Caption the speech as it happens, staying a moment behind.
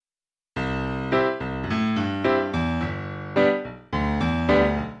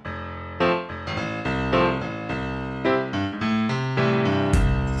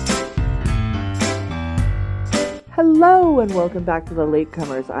and welcome back to The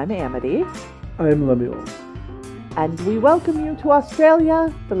Latecomers. I'm Amity. I'm Lemuel. And we welcome you to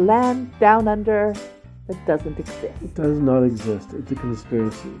Australia, the land down under that doesn't exist. It does not exist. It's a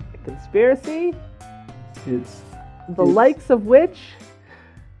conspiracy. A conspiracy? It's likes of which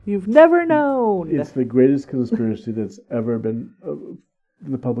you've never known. It's the greatest conspiracy that's ever been,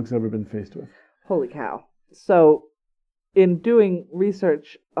 the public's ever been faced with. Holy cow. So, in doing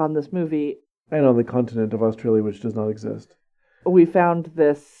research on this movie... And on the continent of Australia, which does not exist. We found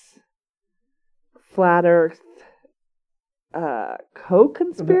this flat Earth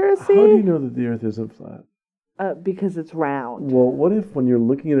co-conspiracy. How do you know that the Earth isn't flat? Because it's round. Well, what if when you're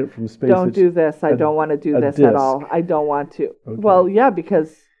looking at it from space... Don't do this. I don't want to do this disc. at all. I don't want to. Okay. Well, yeah,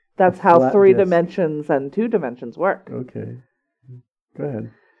 because that's how 3 disc. dimensions and 2 dimensions work. Okay. Go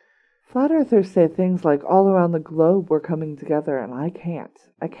ahead. Flat Earthers say things like, all around the globe we're coming together, and I can't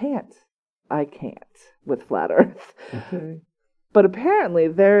with Flat Earth. Okay. But apparently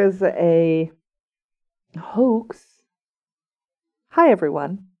there is a hoax. Hi,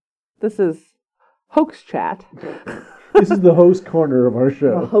 everyone. This is Hoax Chat. This is the host corner of our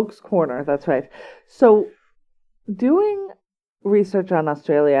show. The Hoax Corner, that's right. So, doing research on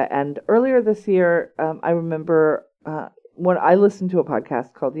Australia, and earlier this year, I remember when I listened to a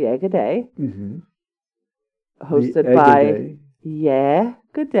podcast called The Egg a Day, hosted by... Yeah,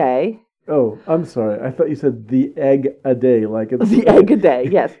 good day. Oh, I'm sorry. I thought you said the egg a day, like it's the egg a day.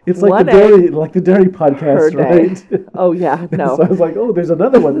 Yes, it's like one the dairy podcast, right? Oh yeah, no. So I was like, oh, there's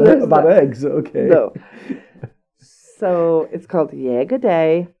another one about eggs. Okay. No. So it's called the Egg a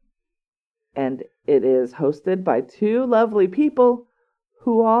Day, and it is hosted by 2 lovely people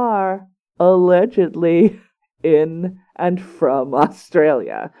who are allegedly in and from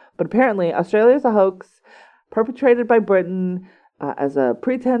Australia. But apparently, Australia is a hoax perpetrated by Britain as a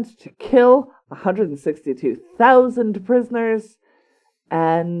pretense to kill 162,000 prisoners,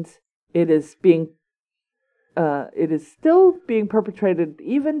 and it is still being perpetrated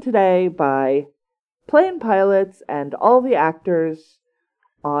even today by plane pilots and all the actors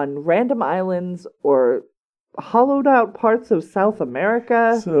on random islands or hollowed out parts of South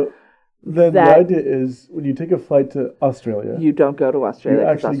America. So then the idea is when you take a flight to Australia, you don't go to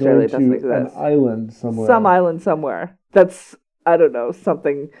Australia because Australia doesn't exist. An island somewhere. Some island somewhere. That's, I don't know,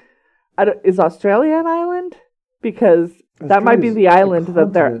 something. Is Australia an island? Because that might be the island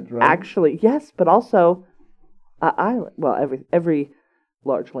that they're right? actually. Yes, but also an island. Well, every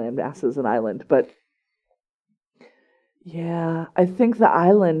large landmass is an island, but yeah, I think the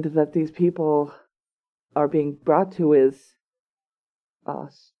island that these people are being brought to is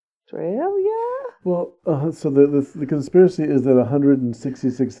Australia. Well, so the conspiracy is that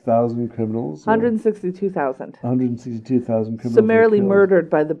 166,000 criminals... 162,000. 162,000 criminals summarily murdered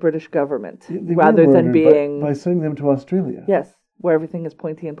by the British government, rather than being... By sending them to Australia. Yes, where everything is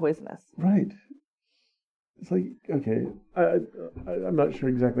pointy and poisonous. Right. It's like, okay, I'm not sure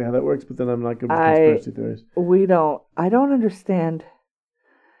exactly how that works, but then I'm not good with conspiracy theories. I don't understand.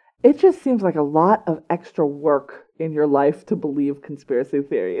 It just seems like a lot of extra work in your life to believe conspiracy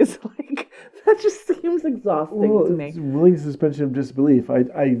theories. Like, that just seems exhausting to me. It's willing suspension of disbelief.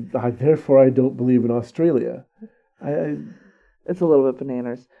 Therefore, I don't believe in Australia. It's a little bit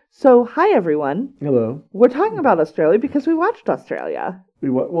bananas. So, hi everyone. Hello. We're talking about Australia because we watched Australia.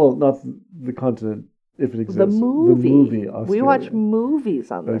 Well, not the continent, if it exists. The movie Australia. We watch movies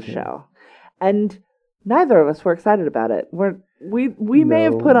on this show. And neither of us were excited about it. We may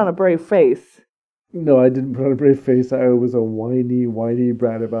have put on a brave face. No, I didn't put on a brave face. I was a whiny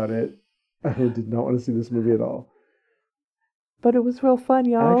brat about it. I did not want to see this movie at all. But it was real fun,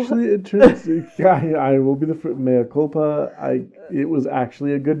 y'all. Actually, it turns... I will be the mea culpa. It was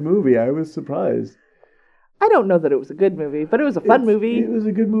actually a good movie. I was surprised. I don't know that it was a good movie, but it was a fun movie. It was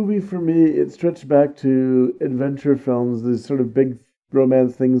a good movie for me. It stretched back to adventure films, these sort of big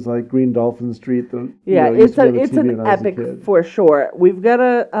romance things like Green Dolphin Street. It's an epic for sure. We've got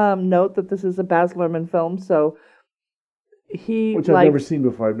to note that this is a Baz Luhrmann film, so which I've never seen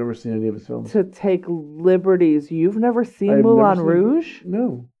before. I've never seen any of his films. To take liberties. You've never seen Moulin Rouge?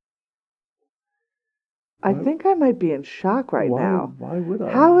 No. I think I might be in shock now. Why would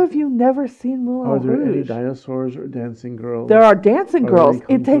I? How have you never seen Moulin Rouge? Are there any dinosaurs or dancing girls? There are dancing girls.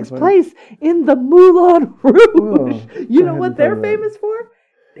 It takes place in the Moulin Rouge. You know what they're famous for?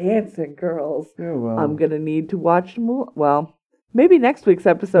 Dancing girls. Yeah, well. I'm going to need to watch Moulin... Well, maybe next week's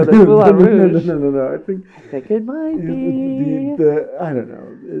episode of Moulin Rouge. No. I think it might be. I don't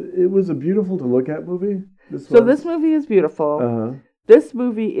know. It was a beautiful to look at movie. This movie is beautiful. This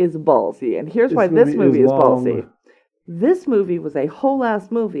movie is ballsy, and here's why this movie is ballsy. This movie was a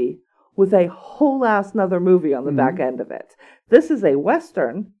whole-ass movie with a whole ass another movie on the back end of it. This is a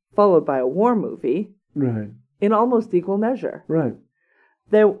Western followed by a war movie Right. in almost equal measure. Right.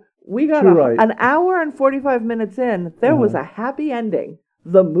 We got an hour and 45 minutes in. There was a happy ending.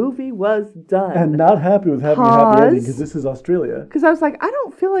 The movie was done. And not happy with having a happy ending because this is Australia. Because I was like, I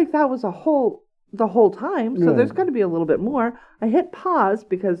don't feel like that was the whole time, so there's got to be a little bit more. I hit pause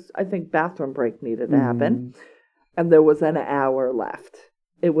because I think bathroom break needed to happen, and there was an hour left.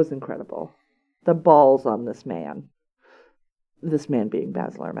 It was incredible. The balls on this man being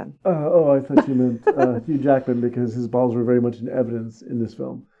Baz Luhrmann. I thought you meant Hugh Jackman because his balls were very much in evidence in this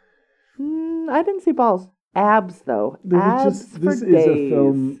film. I didn't see balls. Abs, though. This is a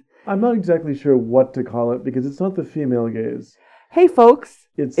film. I'm not exactly sure what to call it because it's not the female gaze. Hey, folks,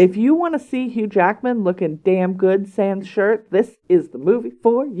 if you want to see Hugh Jackman looking damn good sans shirt, this is the movie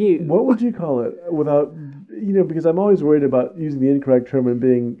for you. What would you call it without, because I'm always worried about using the incorrect term and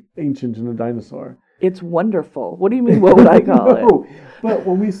being ancient and a dinosaur. It's wonderful. What do you mean, what would I call it? But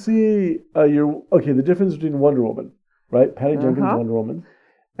when we see the difference between Wonder Woman, right? Patty Jenkins' Wonder Woman,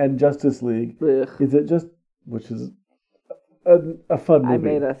 and Justice League, is it just, which is a fun movie. I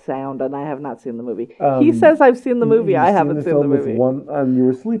made a sound and I have not seen the movie. He says I've seen the movie. I haven't seen the movie. And you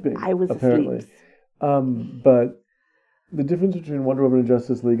were sleeping. I was apparently. asleep. But the difference between Wonder Woman and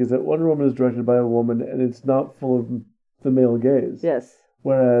Justice League is that Wonder Woman is directed by a woman and it's not full of the male gaze. Yes.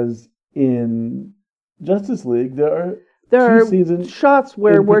 Whereas in Justice League, there are shots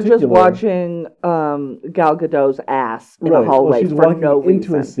where we're just watching Gal Gadot's ass in a hallway she's for walking no reason.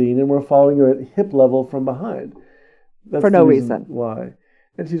 Into a scene and we're following her at hip level from behind. That's for no reason. Why?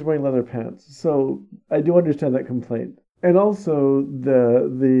 And she's wearing leather pants. So I do understand that complaint. And also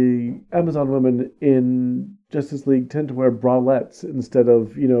the Amazon women in Justice League tend to wear bralettes instead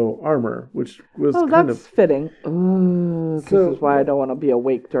of, armor, which was that's fitting. This is why I don't want to be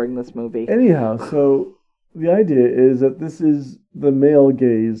awake during this movie. Anyhow, so the idea is that this is the male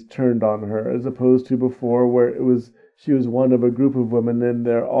gaze turned on her as opposed to before where she was one of a group of women and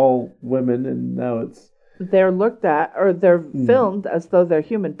they're all women and now it's they're looked at, or they're filmed as though they're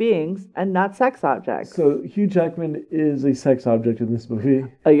human beings and not sex objects. So Hugh Jackman is a sex object in this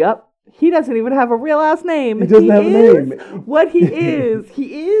movie. Yep. He doesn't even have a real last name. He doesn't have a name. What he is.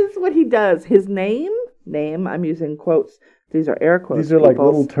 He is what he does. His name, I'm using quotes. These are air quotes. These are like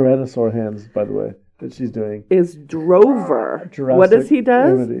little tyrannosaur hands, by the way, that she's doing. Is Drover. What does he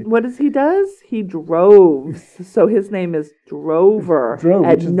does? What does he does? He droves. So his name is Drover.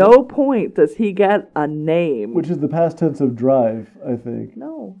 At no point does he get a name. Which is the past tense of drive, I think.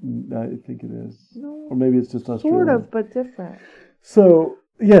 No. I think it is. No. Or maybe it's just Australian. Sort of, but different. So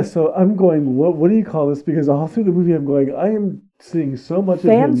I'm going, what do you call this? Because all through the movie I'm going, I am seeing so much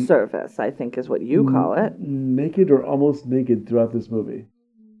fan of him service, I think is what you call it. Naked or almost naked throughout this movie.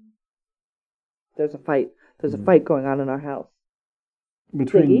 There's a fight. There's a fight going on in our house.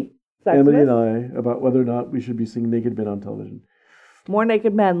 Between Emily and I about whether or not we should be seeing naked men on television. More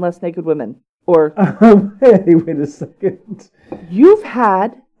naked men, less naked women. Or hey, wait a second. You've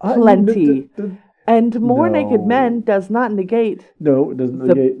had plenty. And more naked men does not negate. No, it doesn't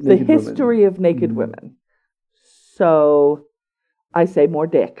negate the history of naked women. So I say more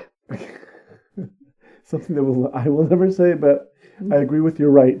dick. Something that I will never say, but I agree with your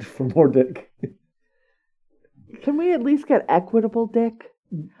right for more dick. Can we at least get equitable dick?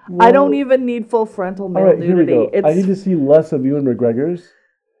 Well, I don't even need full frontal male nudity. Here we go. I need to see less of Ewan McGregor's.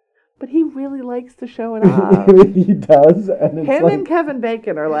 But he really likes to show it off. He does. And it's him and Kevin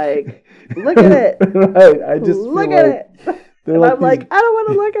Bacon are like, look at it. Right. I just look at it. And like I'm like, I don't want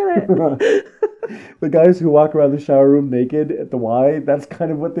to look at it. The guys who walk around the shower room naked at the Y, that's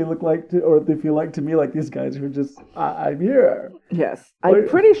kind of what they look like or they feel like to me, like these guys who are just, I'm here. Yes. I'm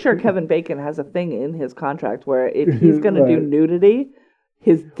pretty sure Kevin Bacon has a thing in his contract where if he's going to do nudity,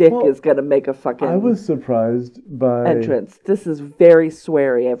 his dick is going to make a fucking I was surprised by entrance. This is very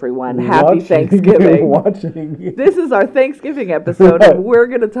sweary, everyone. Happy Thanksgiving. This is our Thanksgiving episode, and we're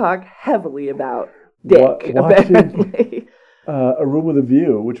going to talk heavily about dick, apparently. A Room with a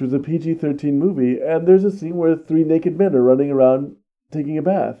View, which was a PG-13 movie, and there's a scene where 3 naked men are running around taking a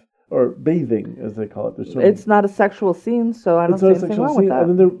bath. Or bathing, as they call it. It's not a sexual scene, so I don't see anything wrong with that.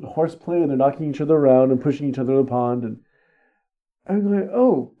 And then they're horseplay, and they're knocking each other around and pushing each other in the pond, and I'm going,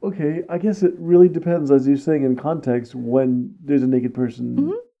 oh, okay. I guess it really depends, as you're saying, in context, when there's a naked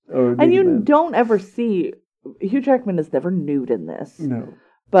person or a naked man. Don't ever see... Hugh Jackman is never nude in this. No.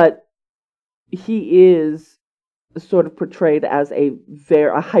 But he is sort of portrayed as a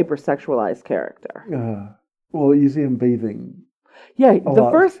hypersexualized character. Well, you see him bathing. Yeah, A the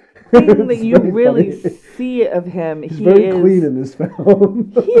lot. first thing that It's you very really funny. see of him, He's he very is clean in this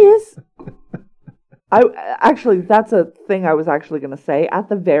film. he is. I actually, that's a thing I was actually going to say. At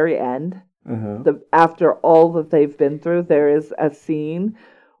the very end, Uh-huh. after all that they've been through, there is a scene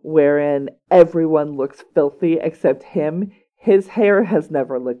wherein everyone looks filthy except him. His hair has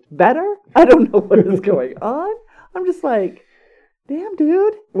never looked better. I don't know what is going on. I'm just like, damn,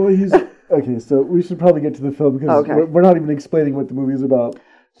 dude. Well, he's okay. So we should probably get to the film because Okay. we're not even explaining what the movie is about.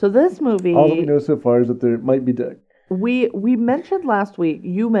 So this All that we movie, know so far is that there might be dick. we mentioned last week.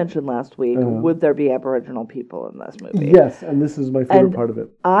 You mentioned last week. Uh-huh. Would there be Aboriginal people in this movie? Yes, and this is my favorite And part of it.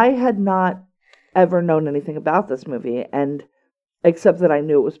 I had not ever known anything about this movie, and except that I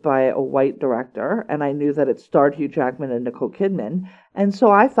knew it was by a white director, and I knew that it starred Hugh Jackman and Nicole Kidman, and so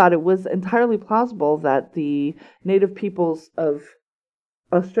I thought it was entirely plausible that the native peoples of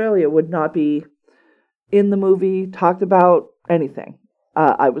Australia would not be in the movie, talked about, anything.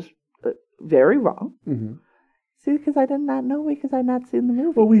 I was very wrong. Mm-hmm. See, because I did not know because I had not seen the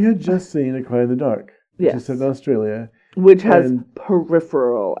movie. Well, we had just seen A Cry in the Dark, which Yes. is set in Australia, which has and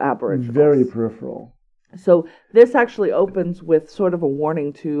peripheral Aboriginals. very peripheral. So this actually opens with sort of a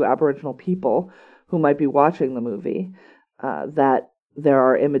warning to Aboriginal people who might be watching the movie that there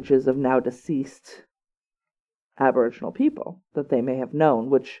are images of now deceased Aboriginal people that they may have known,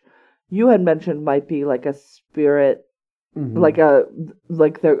 which you had mentioned might be like a spirit, Mhm.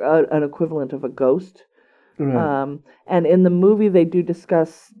 like they're an equivalent of a ghost. Right. And in the movie, they do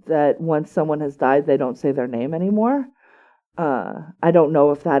discuss that once someone has died, they don't say their name anymore. I don't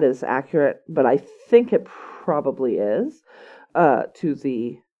know if that is accurate, but I think it probably is to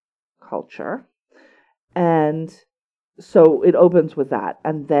the culture. And so it opens with that.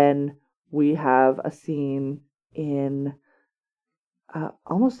 And then we have a scene in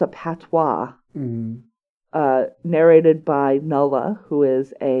almost a patois, Mhm. narrated by Nulla, who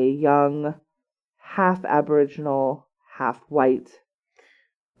is a young half Aboriginal, half white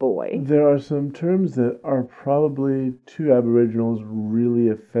boy. There are some terms that are probably to Aboriginals really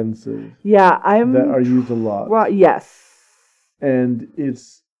offensive Yeah, that are used a lot. Right, yes. And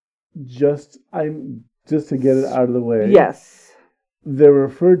it's just to get it out of the way. Yes. They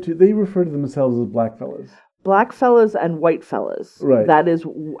refer to themselves as blackfellas. Black fellas and white fellas. Right. That is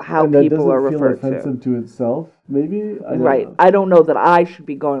how And that people are doesn't feel referred offensive to itself, maybe? I don't Right. know. I don't know that I should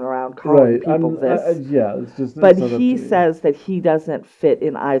be going around calling Right. people this. Yeah, it's just But it's not up he to me. says that he doesn't fit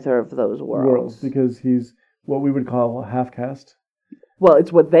in either of those worlds. Because he's what we would call half caste. Well,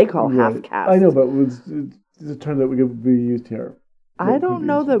 it's what they call Right. half caste. I know, but it's a term that would be used here. I don't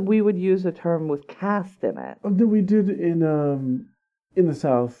know that we would use a term with caste in it. Oh, no, we did in the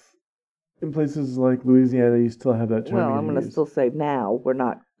South. In places like Louisiana, you still have that term. Well, I'm going to still say now we're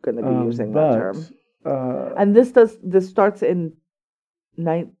not going to be using that term. And this starts in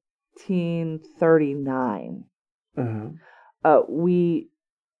 1939. We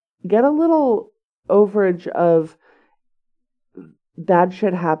get a little overage of bad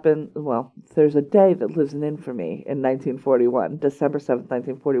shit happen. Well, there's a day that lives in infamy in 1941, December 7th,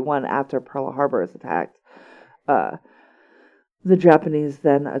 1941, after Pearl Harbor is attacked. The Japanese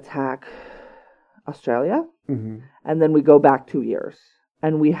then attack Australia, and then we go back 2 years,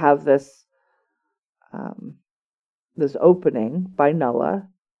 and we have this this opening by Nulla,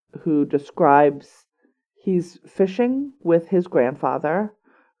 who describes he's fishing with his grandfather,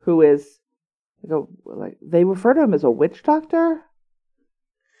 who is like they refer to him as a witch doctor.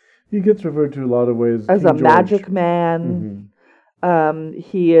 He gets referred to a lot of ways As King a George. magic man.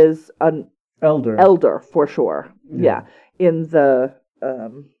 He is an elder for sure. Yeah, in the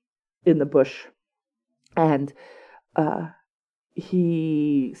bush, and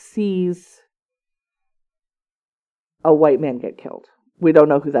he sees a white man get killed. We don't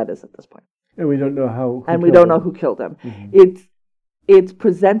know who that is at this point, and we don't know we don't know who killed him. It's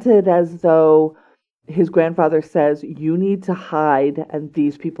presented as though his grandfather says, "You need to hide, and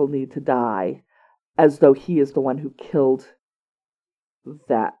these people need to die," as though he is the one who killed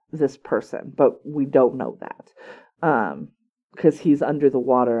this person, but we don't know that because he's under the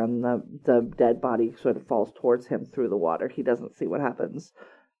water and the dead body sort of falls towards him through the water. He doesn't see what happens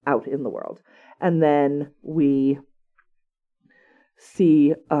out in the world. And then we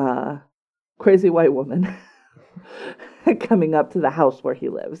see a crazy white woman coming up to the house where he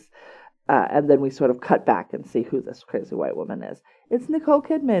lives. And then we sort of cut back and see who this crazy white woman is. It's Nicole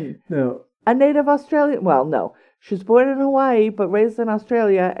Kidman. No. A native Australian. Well, no. She's born in Hawaii, but raised in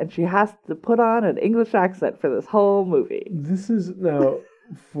Australia, and she has to put on an English accent for this whole movie. This is now,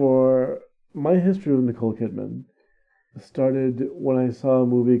 for my history with Nicole Kidman, started when I saw a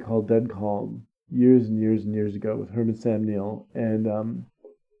movie called Dead Calm years and years and years ago with Herman Sam Neill, and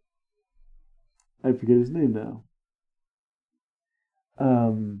I forget his name now.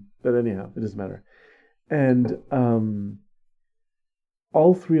 But anyhow, it doesn't matter. And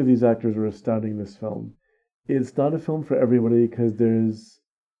all three of these actors were astounding in this film. It's not a film for everybody because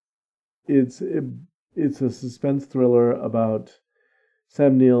it's a suspense thriller about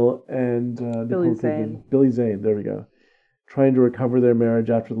Sam Neill and Nicole Kidman. Billy Zane, there we go. Trying to recover their marriage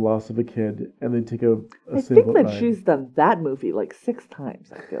after the loss of a kid, and they take a I sailboat think that ride. she's done that movie like 6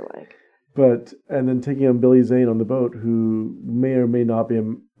 times, I feel like. And then taking on Billy Zane on the boat, who may or may not be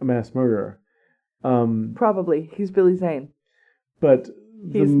a mass murderer. Probably. He's Billy Zane. But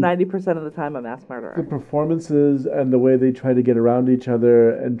he's 90% of the time a mass murderer. The performances and the way they try to get around each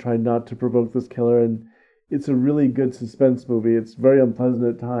other and try not to provoke this killer, and it's a really good suspense movie. It's very unpleasant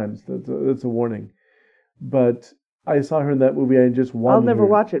at times. That's a warning. But I saw her in that movie. I just wanted I'll never her.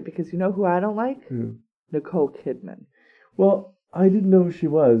 watch it because you know who I don't like? Who? Nicole Kidman. Well, I didn't know who she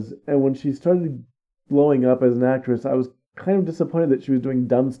was, and when she started blowing up as an actress, I was kind of disappointed that she was doing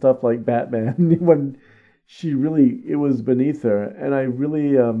dumb stuff like Batman when it was beneath her. And I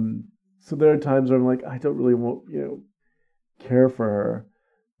really, so there are times where I'm like, I don't really want, care for her.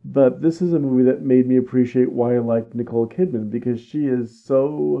 But this is a movie that made me appreciate why I liked Nicole Kidman, because she is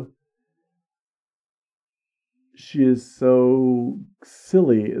so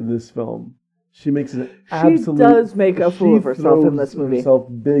silly in this film. She makes an absolute... She does make a fool of herself in this movie. Herself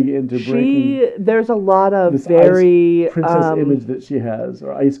big into breaking... There's a lot of this very... Ice princess image that she has,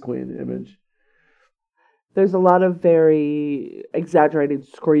 or Ice Queen image. There's a lot of very exaggerated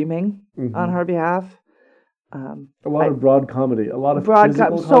screaming on her behalf. A lot of broad comedy. A lot of physical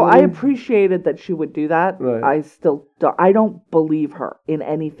comedy. So I appreciated that she would do that. Right. I don't believe her in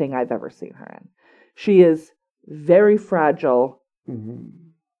anything I've ever seen her in. She is very fragile,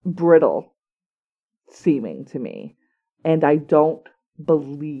 brittle seeming to me, and I don't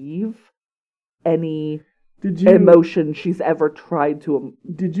believe any emotion she's ever tried to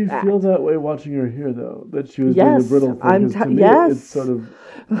Did you act. feel that way watching her here, though? That she was doing the brittle thing? To me, yes. It's sort of...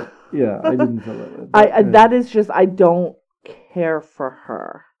 Yeah, I didn't feel that way. That is just, I don't care for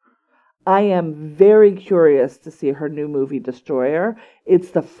her. I am very curious to see her new movie, Destroyer.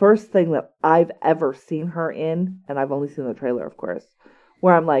 It's the first thing that I've ever seen her in, and I've only seen the trailer, of course,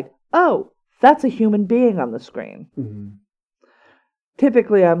 where I'm like, oh, that's a human being on the screen.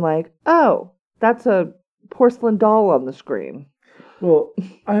 Typically, I'm like, oh, that's a porcelain doll on the screen. Well,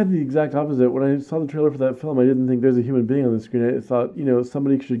 I had the exact opposite. When I saw the trailer for that film, I didn't think there's a human being on the screen. I thought,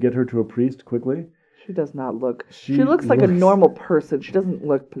 somebody should get her to a priest quickly. She does not look... She looks like a normal person. She doesn't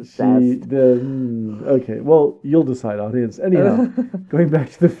look possessed. Okay, well, you'll decide, audience. Anyhow, going back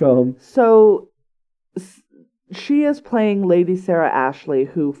to the film. So, she is playing Lady Sarah Ashley,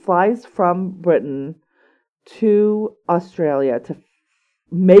 who flies from Britain to Australia to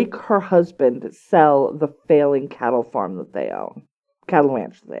make her husband sell the failing cattle farm that they own. Cattle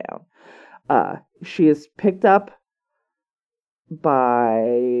ranch that they own. She is picked up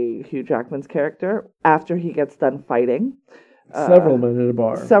by Hugh Jackman's character after he gets done fighting. Several men in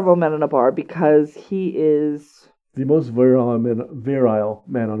a bar. Because he is... the most virile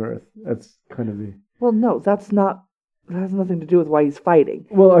man on earth. That's kind of the... Well, no, that has nothing to do with why he's fighting.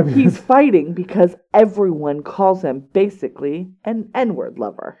 Well, I mean... He's fighting because everyone calls him basically an N-word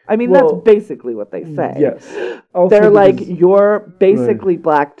lover. I mean, that's basically what they say. Yes. Also they're like, you're basically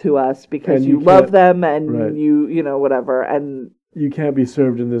black to us because you love them and you whatever. And you can't be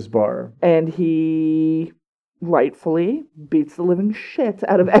served in this bar. And he rightfully beats the living shit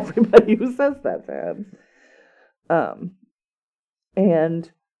out of everybody who says that to him.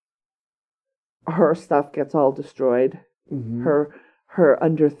 And her stuff gets all destroyed. Her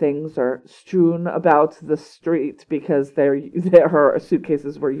underthings are strewn about the street because her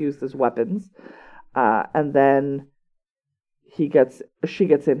suitcases were used as weapons. And then she gets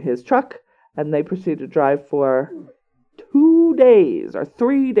in his truck, and they proceed to drive for 2 days or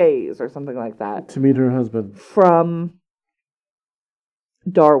 3 days or something like that to meet her husband from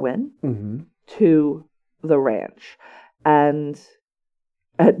Darwin to the ranch. And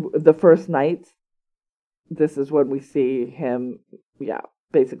at the first night, this is when we see him,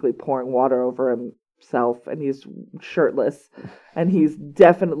 basically pouring water over himself, and he's shirtless, and he's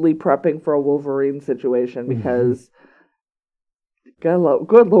definitely prepping for a Wolverine situation because, good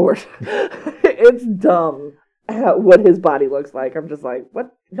Lord, it's dumb what his body looks like. I'm just like,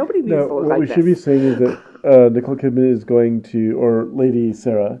 what? Nobody needs to look like this. What we should be saying is that Nicole Kidman is going to, or Lady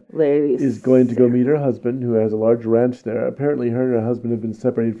Sarah, is going to go meet her husband, who has a large ranch there. Apparently, her and her husband have been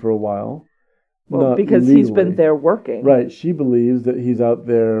separated for a while. Well, not because legally. he's been there working. Right. She believes that he's out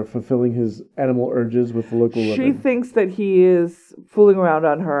there fulfilling his animal urges with the local She women. thinks that he is fooling around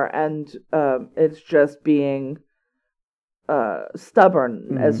on her, and it's just being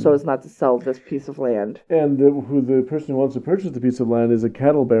stubborn so as not to sell this piece of land. And the person who wants to purchase the piece of land is a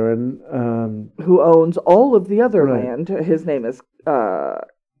cattle baron. Who owns all of the other Right. land. His name is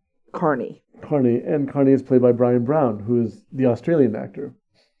Carney. Carney. And Carney is played by Brian Brown, who is the Australian actor.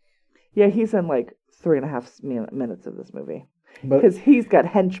 Yeah, he's in like 3.5 minutes of this movie. But Because he's got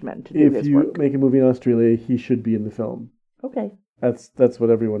henchmen to do if his you work. make a movie in Australia, he should be in the film. Okay. That's what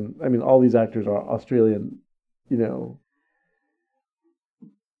everyone... I mean, all these actors are Australian, you know...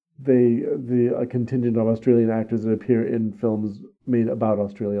 a contingent of Australian actors that appear in films made about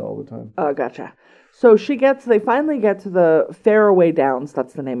Australia all the time. Gotcha. So they finally get to the Faraway Downs,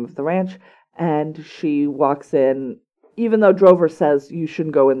 that's the name of the ranch, and she walks in, even though Drover says you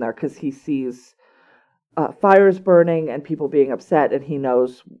shouldn't go in there because he sees fires burning and people being upset, and he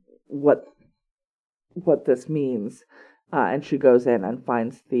knows what this means. And she goes in and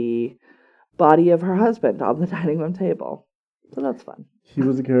finds the body of her husband on the dining room table. So that's fun. He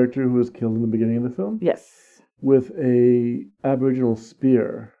was a character who was killed in the beginning of the film. Yes. With a Aboriginal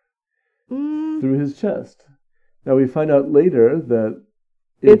spear through his chest. Now we find out later that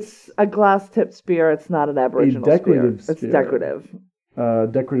it's a glass-tipped spear. It's not an Aboriginal decorative spear. It's decorative.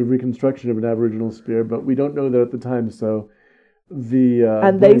 Decorative reconstruction of an Aboriginal spear, but we don't know that at the time. So the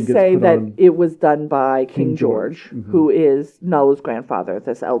and they say that it was done by King George, who is Nulla's grandfather,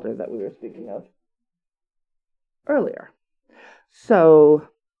 this elder that we were speaking of earlier. So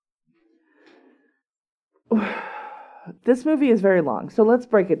this movie is very long, so let's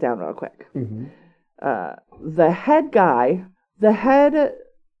break it down real quick. The head guy, the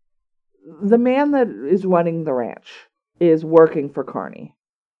man that is running the ranch is working for Carney.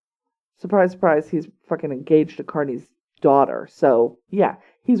 Surprise, surprise, he's fucking engaged to Carney's daughter. So, yeah,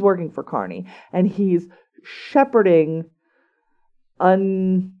 he's working for Carney. And he's shepherding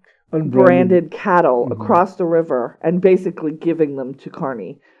unbranded cattle across the river and basically giving them to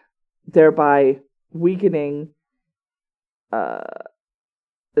Carney, thereby weakening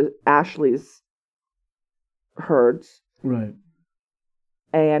Ashley's herds. Right.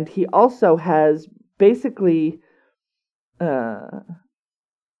 And he also has basically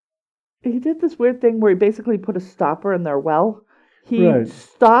he did this weird thing where he basically put a stopper in their well. He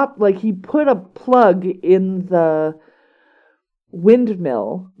stopped, like he put a plug in the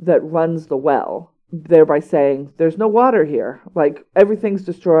windmill that runs the well, thereby saying, there's no water here. Like, everything's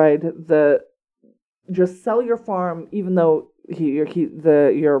destroyed. Just sell your farm, even though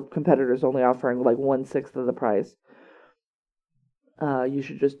your competitor's only offering like 1/6 of the price. You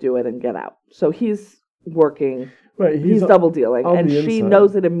should just do it and get out. So he's working. Right, he's double dealing, and she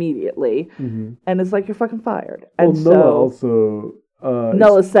knows it immediately, and is like, "You're fucking fired." And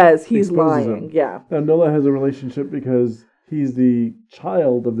Nulla says he's lying. Yeah. Now Nulla has a relationship because he's the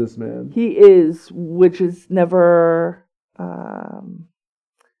child of this man. He is, which is never.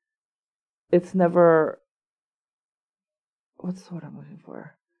 It's never. What's what I'm looking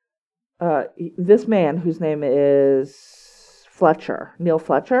for? This man, whose name is Fletcher, Neil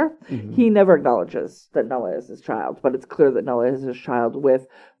Fletcher, he never acknowledges that Nulla is his child, but it's clear that Nulla is his child with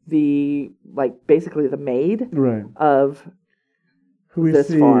basically the maid of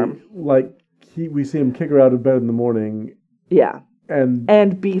this farm. We see him kick her out of bed in the morning. Yeah.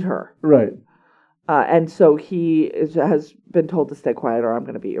 And beat her. Right. And so he has been told to stay quiet or I'm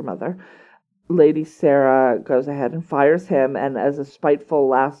going to beat your mother. Lady Sarah goes ahead and fires him, and as a spiteful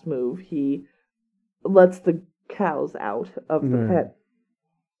last move, he lets the cows out of the pit.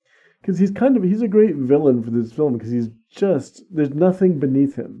 Because he's a great villain for this film, because there's nothing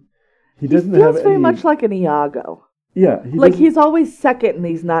beneath him. He doesn't feels very much like an Iago. Yeah. He's always second and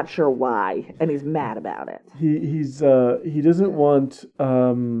he's not sure why, and he's mad about it. He doesn't want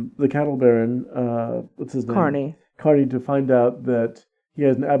the cattle baron, what's his name? Carney to find out that he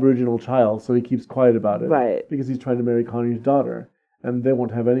has an Aboriginal child, so he keeps quiet about it. Right. Because he's trying to marry Connie's daughter, and they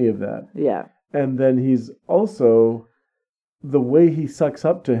won't have any of that. Yeah. And then he's also, the way he sucks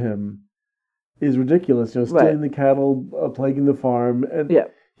up to him is ridiculous. Stealing the cattle, plaguing the farm. And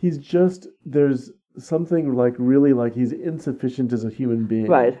he's just, there's something really he's insufficient as a human being.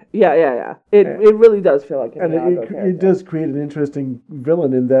 Right. Yeah. It really does feel like an Iago character. It does create an interesting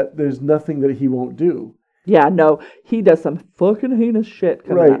villain in that there's nothing that he won't do. Yeah, no, he does some fucking heinous shit.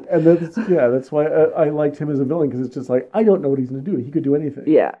 Right, and that's why I liked him as a villain, because it's just like, I don't know what he's going to do. He could do anything.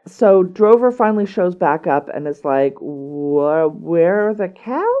 Yeah, so Drover finally shows back up and is like, where are the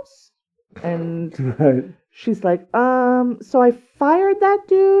cows? And she's like, so I fired that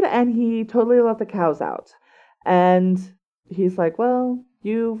dude and he totally let the cows out. And he's like, well,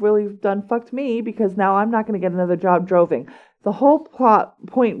 you've really done fucked me because now I'm not going to get another job droving. The whole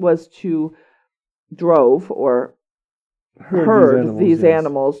point was to drove or herd these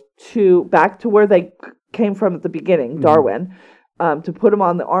animals to back to where they came from at the beginning, Darwin, to put them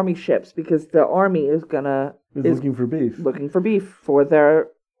on the army ships because the army is looking for beef for their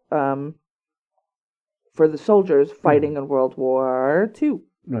for the soldiers fighting in World War II.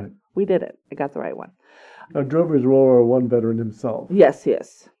 Right, we did it. I got the right one. Now, Drover's World War I veteran himself. Yes.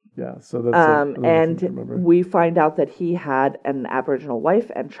 Yeah, so that's and we find out that he had an Aboriginal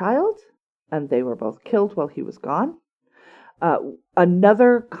wife and child, and they were both killed while he was gone.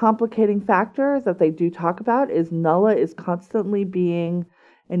 Another complicating factor that they do talk about is Nulla is constantly being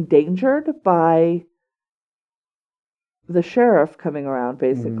endangered by the sheriff coming around,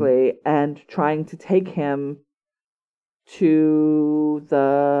 basically, and trying to take him to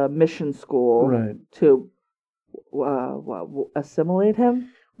the mission school to assimilate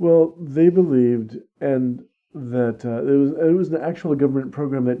him. Well, they believed, and that it was an actual government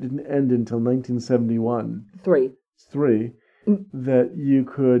program that didn't end until 1971. Three. That you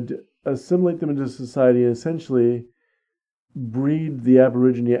could assimilate them into society and essentially breed the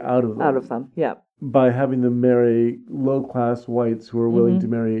Aborigine out of them. Yeah. By having them marry low-class whites who are willing to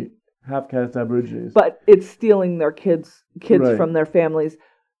marry half-caste Aborigines. But it's stealing their kids from their families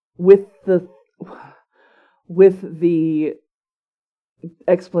with the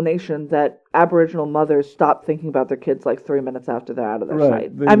explanation that Aboriginal mothers stop thinking about their kids like 3 minutes after they're out of their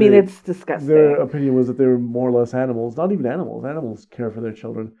sight. It's disgusting. Their opinion was that they were more or less animals. Not even animals. Animals care for their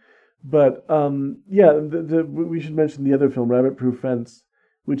children. But, we should mention the other film, Rabbit Proof Fence,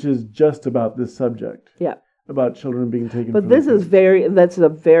 which is just about this subject. Yeah. About children being taken But from this is that's a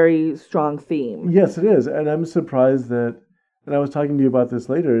very strong theme. Yes, it is. And I'm surprised that, and I was talking to you about this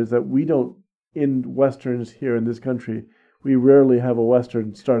later, is that we don't, in Westerns here in this country, we rarely have a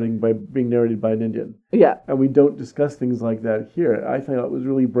Western starting by being narrated by an Indian. Yeah. And we don't discuss things like that here. I thought it was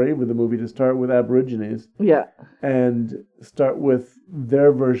really brave of the movie to start with Aborigines. Yeah. And start with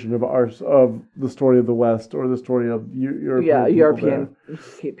their version of the story of the West or the story of European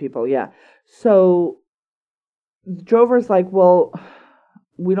people. Yeah. So Drover's like, well,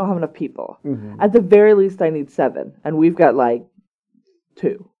 we don't have enough people. Mm-hmm. At the very least, I need 7. And we've got like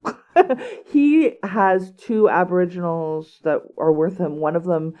 2. He has 2 Aboriginals that are with him. One of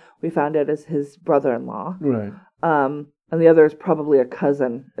them we found out is his brother-in-law. Right. And the other is probably a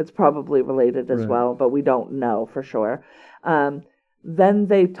cousin. It's probably related as well, but we don't know for sure. Then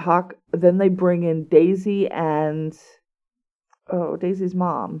they bring in Daisy and Daisy's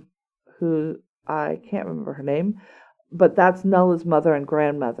mom, who I can't remember her name, but that's Nulla's mother and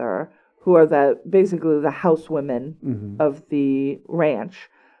grandmother, who are basically the housewomen of the ranch.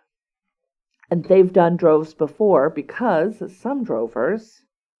 And they've done droves before because some drovers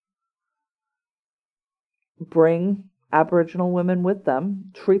bring Aboriginal women with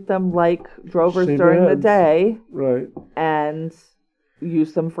them, treat them like drovers during the day, and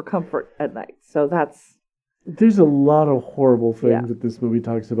use them for comfort at night. So there's a lot of horrible things that this movie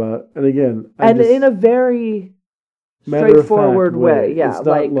talks about. And again, in a very straightforward way. Yeah, it's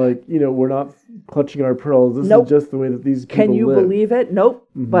not like we're not clutching our pearls. This is just the way that these people live. Can you believe it? Nope.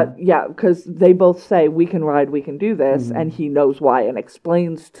 Mm-hmm. But yeah, because they both say we can ride, we can do this, and he knows why and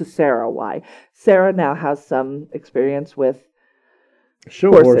explains to Sarah why. Sarah now has some experience with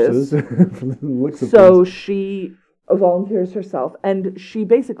horses. From the looks of so she volunteers herself, and she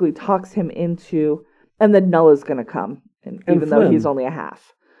basically talks him into, and then Nulla's going to come, even though he's only a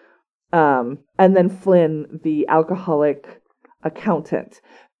half. And then Flynn, the alcoholic accountant.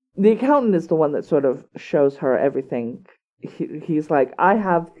 The accountant is the one that sort of shows her everything. He's like, I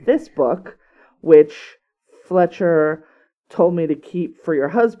have this book, which Fletcher told me to keep for your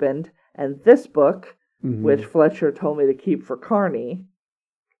husband, and this book, which Fletcher told me to keep for Carney.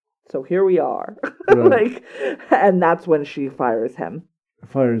 So here we are. Right. And that's when she fires him.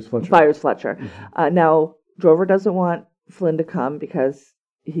 Fires Fletcher. Mm-hmm. Now, Drover doesn't want Flynn to come because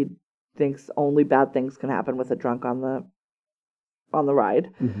he thinks only bad things can happen with a drunk on the ride.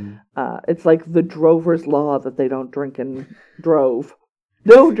 Mm-hmm. It's like the drover's law that they don't drink and drove.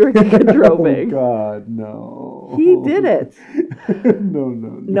 No drinking and droving. Oh God, no. He did it. No.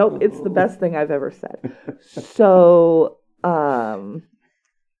 Nope, it's the best thing I've ever said. So, they're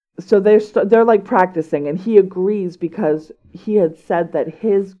like practicing, and he agrees because he had said that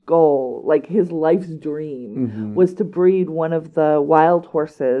his goal, like his life's dream, was to breed one of the wild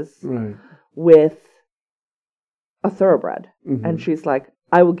horses with a thoroughbred. And she's like,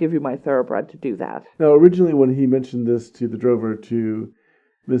 I will give you my thoroughbred to do that. Now, originally, when he mentioned this to the drover, to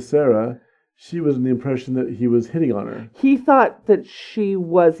Miss Sarah, she was in the impression that he was hitting on her. He thought that she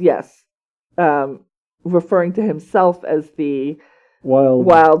was, yes, referring to himself as the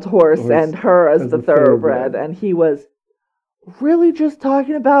wild horse and her as the thoroughbred. And he was really just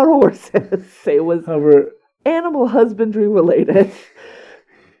talking about horses. It was animal husbandry related.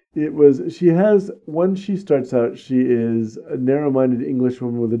 It was, when she starts out, she is a narrow-minded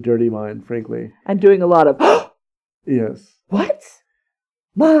Englishwoman with a dirty mind, frankly. And doing a lot of, yes. What?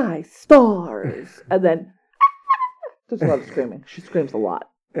 My stars. And then, there's a lot of screaming. She screams a lot.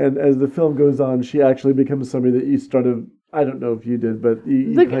 And as the film goes on, she actually becomes somebody that you sort of, I don't know if you did, but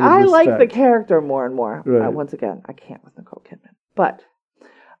you kind of I respect. like the character more and more. Right. Once again, I can't with Nicole Kidman. But,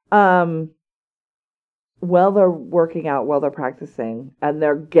 while they're working out, while they're practicing, and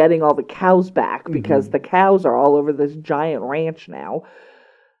they're getting all the cows back because the cows are all over this giant ranch now,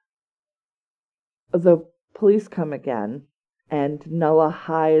 the police come again, and Nulla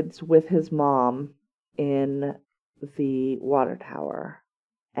hides with his mom in the water tower,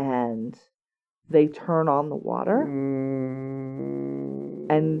 and they turn on the water,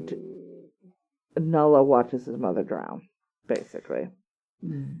 and Nulla watches his mother drown, basically.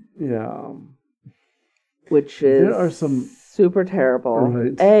 Yeah. Which is there are some super terrible.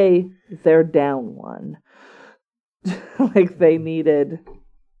 Right. They're down one. Like, they needed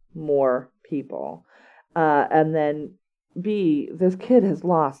more people. And then B, this kid has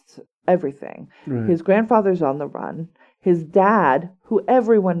lost everything. Right. His grandfather's on the run. His dad, who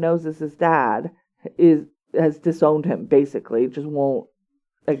everyone knows is his dad, has disowned him, basically, just won't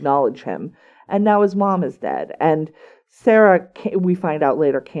acknowledge him. And now his mom is dead. And Sarah, we find out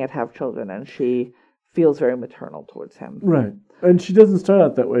later, can't have children, and she feels very maternal towards him. Right. And she doesn't start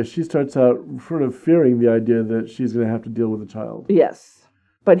out that way. She starts out sort of fearing the idea that she's going to have to deal with a child. Yes.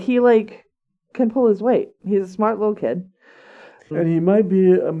 But he, can pull his weight. He's a smart little kid. And he might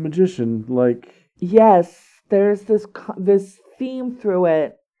be a magician, Yes. There's this theme through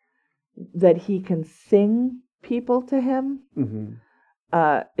it that he can sing people to him.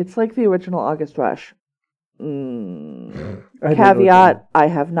 Mm-hmm. It's like the original August Rush. Caveat, I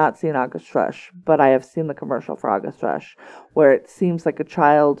have not seen August Rush, but I have seen the commercial for August Rush, where it seems like a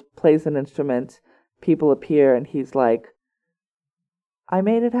child plays an instrument, people appear, and he's like, I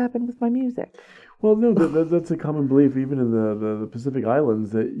made it happen with my music. Well, no, that's a common belief even in the Pacific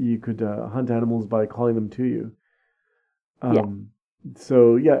Islands, that you could hunt animals by calling them to you.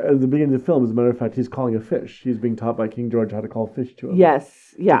 So, at the beginning of the film, as a matter of fact, he's calling a fish. He's being taught by King George how to call fish to him.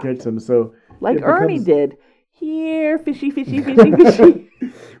 Yes, to catch them. So, Ernie did. Here, fishy, fishy, fishy, fishy.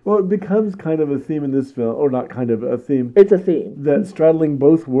 Well, it becomes kind of a theme in this film, or not kind of a theme. It's a theme. That straddling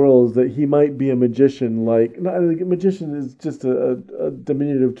both worlds, that he might be a magician. Magician is just a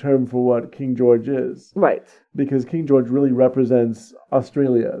diminutive term for what King George is. Right. Because King George really represents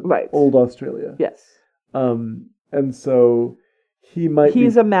Australia. Right. Old Australia. Yes. And so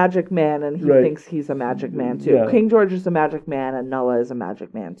he's a magic man, and he thinks he's a magic man too. Yeah. King George is a magic man, and Nulla is a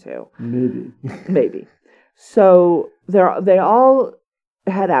magic man too. Maybe. So they all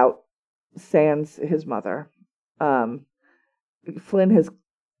head out, sans his mother. Flynn has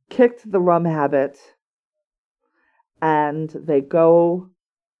kicked the rum habit, and they go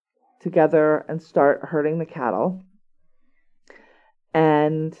together and start herding the cattle.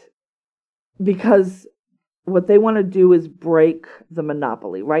 And because what they want to do is break the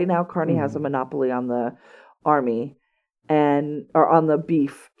monopoly. Right now, Carney has a monopoly on the army or on the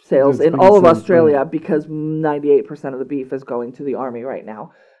beef sales in all of Australia, because 98% of the beef is going to the army right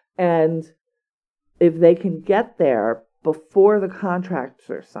now. And if they can get there before the contracts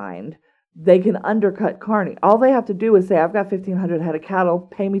are signed, they can undercut Carney. All they have to do is say, I've got 1,500 head of cattle,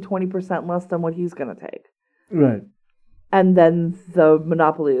 pay me 20% less than what he's going to take. Right. And then the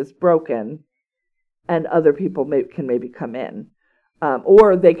monopoly is broken, and other people can maybe come in.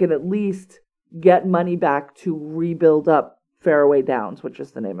 Or they can at least get money back to rebuild up Fairway Downs, which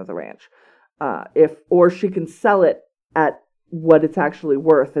is the name of the ranch. Or she can sell it at what it's actually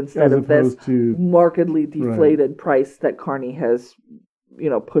worth instead of this markedly deflated price that Carney has,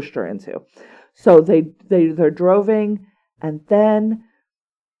 pushed her into. So they're droving, and then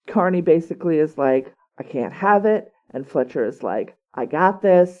Carney basically is like, I can't have it, and Fletcher is like, I got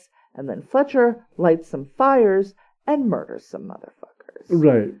this, and then Fletcher lights some fires and murders some motherfuckers.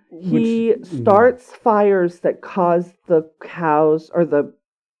 Right. He starts fires that cause the cows, I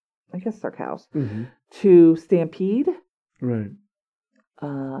guess they're cows, to stampede. Right.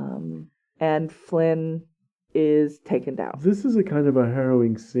 And Flynn is taken down. This is a kind of a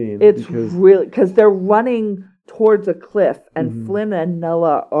harrowing scene. It's really, because they're running towards a cliff, and Mhm. Flynn and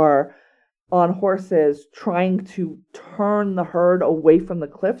Nella are on horses trying to turn the herd away from the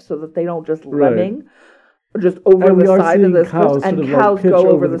cliff so that they don't just Right. lemming just over And we the are side of seeing this cliff, cows and sort of, like, cows pitch go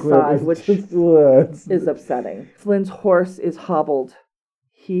over the cliff. side, It's which just, it's- is upsetting. Flynn's horse is hobbled.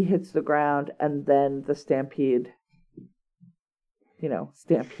 He hits the ground, and then the stampede,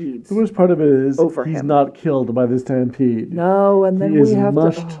 stampedes. The worst part of it is over he's him. not killed by the stampede. No, and then He is we have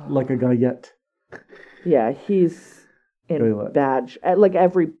mushed to. like a galette. Yeah, he's in Galette. bad. Like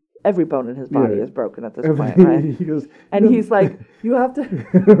every bone in his body Yeah. is broken at this And point, then right? he goes, And he's like, "You have to."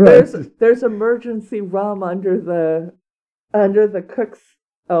 Right. There's emergency rum under the cook's.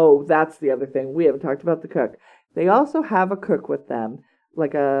 Oh, that's the other thing we haven't talked about the cook. They also have a cook with them,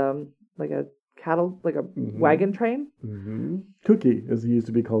 like a cattle, like a wagon train. Mm-hmm. Cookie, as he used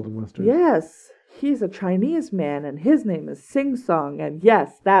to be called in Western. Yes, he's a Chinese man, and his name is Sing Song. And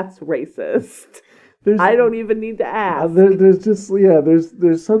yes, that's racist. I don't even need to ask. There's just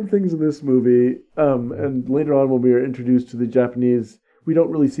there's some things in this movie, and later on when we are introduced to the Japanese, we don't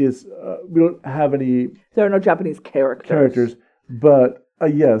really see we don't have any There are no Japanese characters. But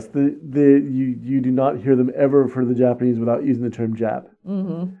yes, you do not hear them ever refer to the Japanese without using the term Jap.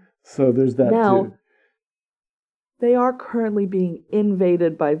 Mm-hmm. So there's that Now, too. they are currently being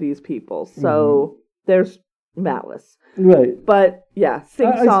invaded by these people, so there's malice. Right. But yeah,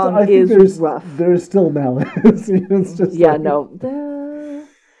 Sing Song I think is rough. There's still malice. It's just No, the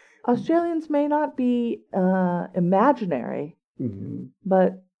Australians may not be imaginary,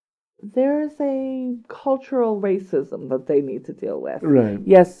 but there is a cultural racism that they need to deal with. Right.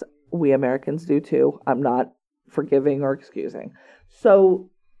 Yes, we Americans do too. I'm not forgiving or excusing. So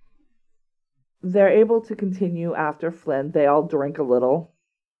they're able to continue after Flynn. They all drink a little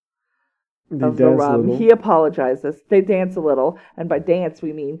of the rum. He apologizes. They dance a little, and by dance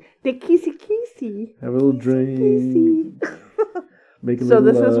we mean they kissy. Have a little drink. Make a So little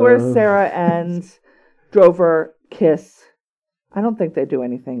this is where love. Sarah and Drover kiss. I don't think they do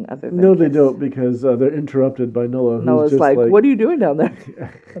anything other than No, they kiss. don't, because they're interrupted by Noah. Who's Noah's just like, "What are you doing down there?"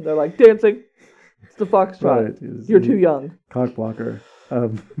 And they're like, "Dancing. It's the foxtrot. Right. You're too young." Cock blocker.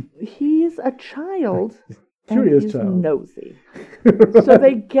 He's a child. Curious and he's child. nosy. So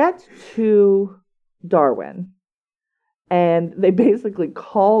they get to Darwin, and they basically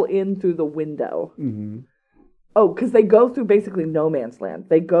call in through the window. Mm-hmm. Oh, because they go through basically no man's land.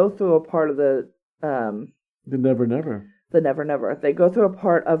 They go through a part of the Never Never. the Never Never. They go through a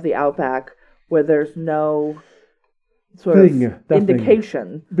part of the outback where there's no sort of Nothing.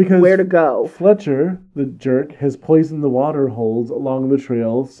 indication Because where to go. Fletcher, the jerk, has poisoned the water holes along the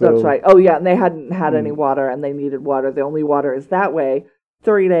trail. So That's right. Oh, yeah, and they hadn't had any water, and they needed water. The only water is that way,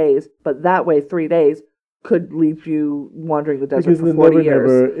 3 days, but that way 3 days could leave you wandering the desert because for in the 40 Never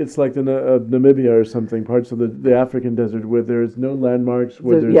years. Never, it's like the Namibia or something, parts of the African desert where there's no landmarks,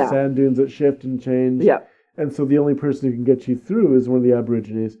 where there's sand dunes that shift and change. Yeah. And so the only person who can get you through is one of the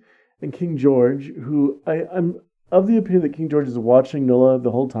Aborigines. And King George, who I'm of the opinion that King George is watching Nola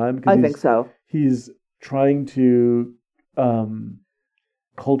the whole time. Because I think so. He's trying to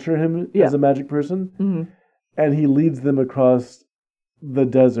culture him as a magic person. Mm-hmm. And he leads them across the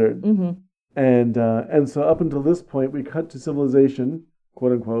desert. Mm-hmm. And so up until this point, we cut to civilization,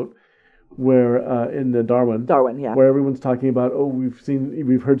 quote unquote, where in Darwin, yeah. where everyone's talking about,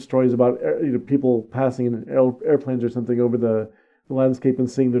 we've heard stories about people passing in airplanes or something over the landscape and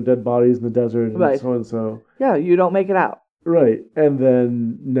seeing their dead bodies in the desert and so and so. Yeah, you don't make it out. Right, and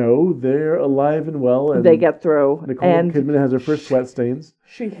then no, they're alive and well, and they get through. Nicole Kidman has her first sweat stains.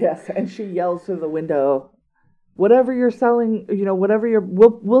 She yells through the window, "Whatever you're selling, whatever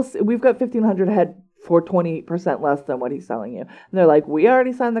we'll see. We've got 1,500 head for 20% less than what he's selling you." And they're like, "We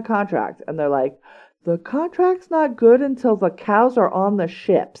already signed the contract," and they're like, "The contract's not good until the cows are on the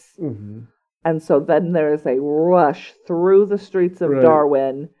ships." Mm-hmm. And so then there is a rush through the streets of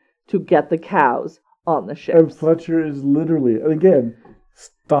Darwin to get the cows on the ships. And Fletcher is literally, and again,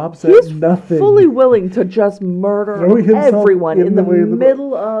 stops He's at nothing. Fully willing to just murder everyone in the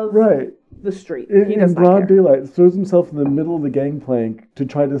middle of the street. He does in broad daylight, throws himself in the middle of the gangplank to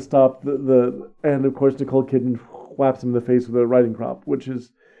try to stop and of course Nicole Kidman whaps him in the face with a riding crop, which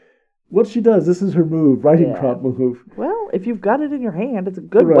is what she does. This is her move, riding crop move. Well, if you've got it in your hand, it's a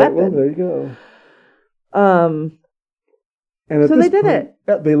good weapon. Well, there you go. And so they did it.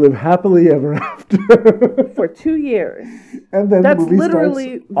 They live happily ever after for 2 years. And then that's the movie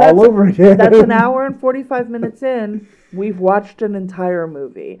literally starts all over again. That's an hour and 45 minutes in. We've watched an entire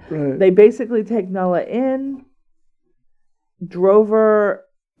movie. Right. They basically take Noah in. Drover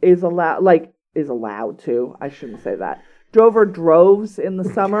is allowed to. I shouldn't say that. Drover droves in the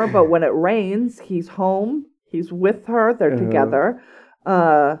summer, but when it rains, he's home. He's with her. They're together.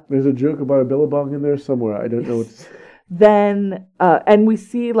 There's a joke about a billabong in there somewhere. I don't know what's... Then, and we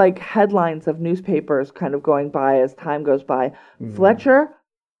see like headlines of newspapers kind of going by as time goes by. Fletcher,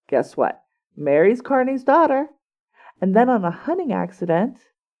 guess what? Marries Carney's daughter. And then on a hunting accident,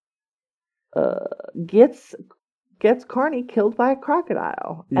 gets Carney killed by a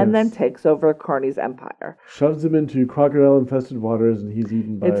crocodile. Yes. And then takes over Carney's empire. Shoves him into crocodile-infested waters, and he's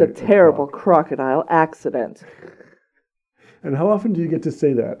eaten by It's a terrible crocodile accident. And how often do you get to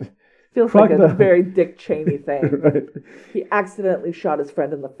say that? Feels Crocodile. like a very Dick Cheney thing. Right. He accidentally shot his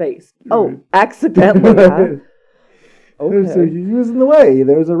friend in the face. Oh, accidentally, huh? Okay. So he was in the way.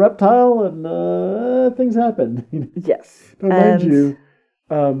 There was a reptile, and things happened. Yes. But mind you,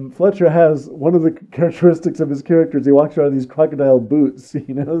 Fletcher has one of the characteristics of his characters. He walks around in these crocodile boots,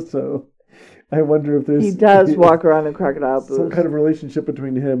 so I wonder if there's... He does walk around in crocodile boots. Some kind of relationship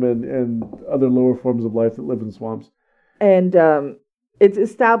between him and other lower forms of life that live in swamps. And it's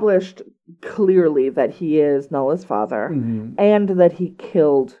established clearly that he is Nulla's father and that he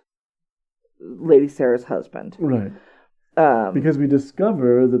killed Lady Sarah's husband. Right. Because we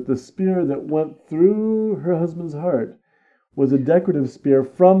discover that the spear that went through her husband's heart was a decorative spear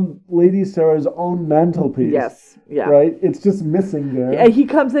from Lady Sarah's own mantelpiece. Yes, yeah. Right? It's just missing there. Yeah, he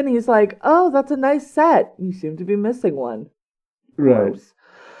comes in, he's like, oh, that's a nice set. You seem to be missing one. Right.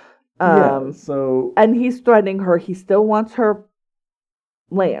 Gross. So... And he's threatening her. He still wants her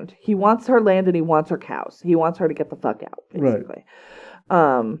land. He wants her land and he wants her cows. He wants her to get the fuck out, basically.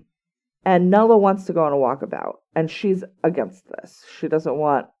 Right. And Nulla wants to go on a walkabout, and she's against this. She doesn't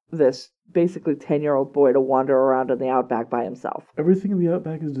want this basically 10-year-old boy to wander around in the outback by himself. Everything in the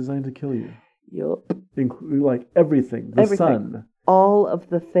outback is designed to kill you. Yup. Like everything. The sun. All of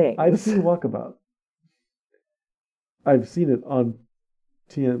the things. I've seen Walkabout. I've seen it on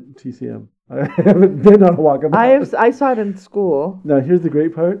TCM. I haven't been on a Walkabout. I saw it in school. Now, here's the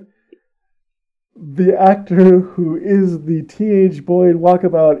great part. The actor who is the teenage boy in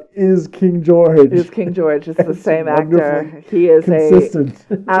Walkabout is King George. It's the same actor. He is consistent.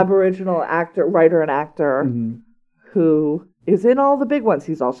 a Aboriginal actor, writer and actor who is in all the big ones.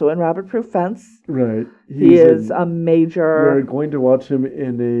 He's also in Rabbit Proof Fence. Right. He is a major... We're going to watch him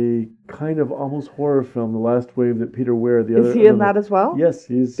in a kind of almost horror film, The Last Wave, that Peter Weir... Is he in that as well? Yes,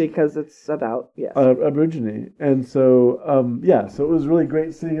 he's... Because it's about, yes. Aborigine. And so, so it was really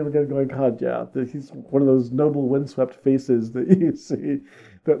great seeing him again going, God, yeah, he's one of those noble windswept faces that you see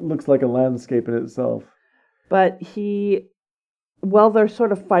that looks like a landscape in itself. But they're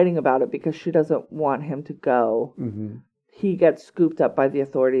sort of fighting about it because she doesn't want him to go. Mm-hmm. He gets scooped up by the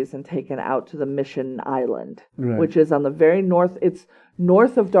authorities and taken out to the Mission Island, right. which is on the very north. It's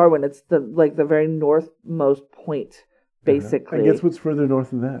north of Darwin. It's the very northmost point, basically. And guess what's further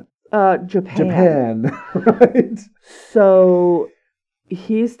north than that? Japan. Right. So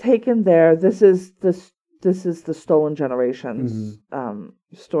he's taken there. This is the Stolen Generations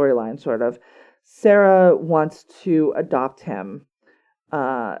storyline, sort of. Sarah wants to adopt him,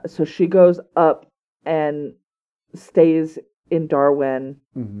 so she goes up and stays in Darwin.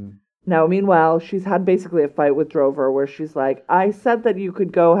 Now, meanwhile, she's had basically a fight with Drover where she's like, I said that you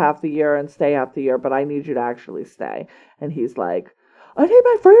could go half the year and stay half the year, but I need you to actually stay. And he's like, I need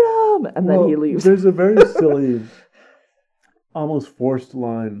my freedom! And then he leaves. There's a very silly, almost forced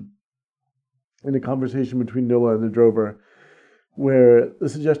line in a conversation between Nulla and the Drover where the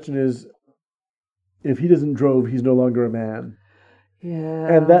suggestion is, if he doesn't drove, he's no longer a man. Yeah.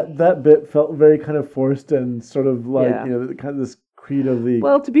 And that bit felt very kind of forced and sort of like, kind of this creed of the...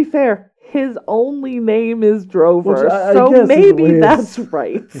 Well, to be fair, his only name is Drover, I maybe that's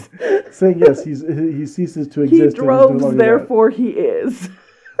right. Saying yes, he ceases to exist. He droves, therefore he is.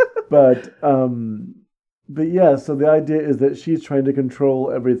 But yeah, so the idea is that she's trying to control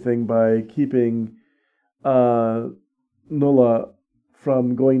everything by keeping Nulla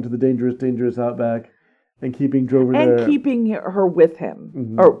from going to the dangerous outback. And keeping Drover there. And keeping her with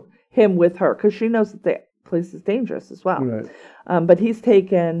him. Or him with her. Because she knows that the place is dangerous as well. Right. But he's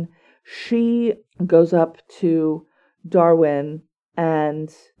taken. She goes up to Darwin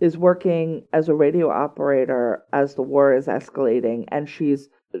and is working as a radio operator as the war is escalating. And she's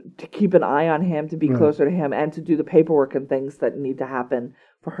to keep an eye on him, to be closer to him, and to do the paperwork and things that need to happen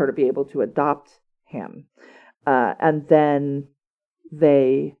for her to be able to adopt him. And then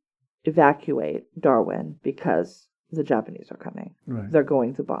they evacuate Darwin because the Japanese are coming. Right. They're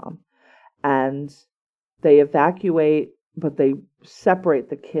going to bomb. And they evacuate, but they separate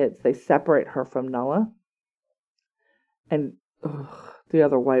the kids. They separate her from Nulla. And the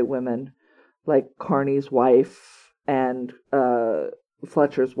other white women, like Carney's wife and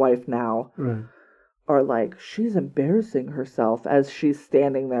Fletcher's wife now, are like, she's embarrassing herself as she's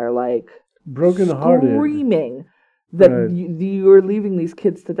standing there like brokenhearted, screaming that Right. you're leaving these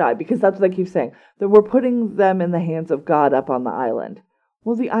kids to die, because that's what they keep saying, that we're putting them in the hands of God up on the island.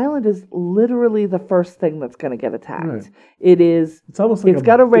 Well, the island is literally the first thing that's going to get attacked. Right. It's almost like it's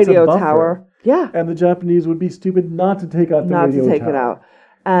got a it's radio buffer. tower. Yeah. And the Japanese would be stupid not to take out the Not radio to take tower. it out.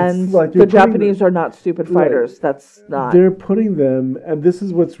 And It's like the you're putting Japanese are not stupid fighters. Right. That's not. They're putting them, and this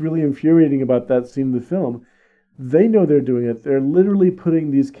is what's really infuriating about that scene in the film. They know they're doing it. They're literally putting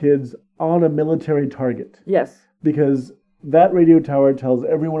these kids on a military target. Yes. Because that radio tower tells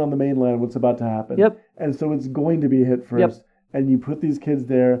everyone on the mainland what's about to happen. Yep. And so it's going to be hit first. Yep. And you put these kids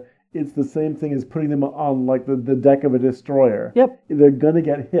there. It's the same thing as putting them on like the deck of a destroyer. Yep. They're going to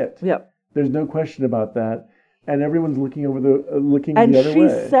get hit. Yep. There's no question about that. And everyone's looking over looking and the other way.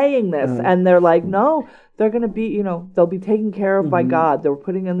 And she's saying this, and they're like, no, they're going to be, they'll be taken care of by God. They're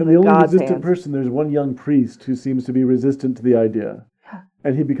putting in and the only God's resistant hands. person, there's one young priest who seems to be resistant to the idea.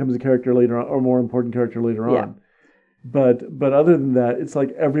 And he becomes a character later on, or more important character later on. But other than that, it's like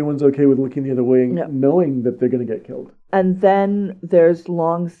everyone's okay with looking the other way and knowing that they're going to get killed. And then there's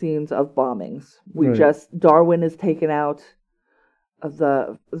long scenes of bombings. Darwin is taken out,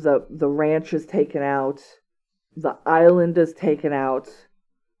 the ranch is taken out, the island is taken out,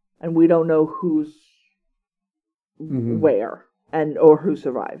 and we don't know who's where or who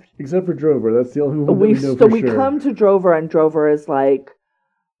survived. Except for Drover, that's the only one we know for sure. So we come to Drover, and Drover is like,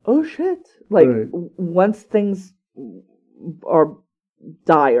 oh shit. Like, once things are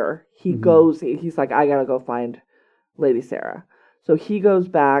dire, he goes, he's like, I gotta go find Lady Sarah. So he goes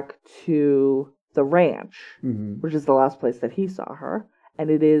back to the ranch, which is the last place that he saw her, and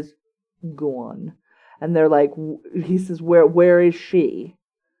it is gone. And they're like, he says, where is she?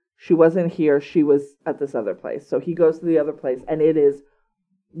 She wasn't here. She was at this other place. So he goes to the other place, and it is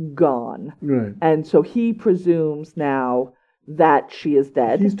gone. Right. And so he presumes now that she is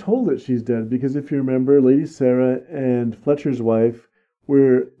dead. He's told that she's dead because if you remember, Lady Sarah and Fletcher's wife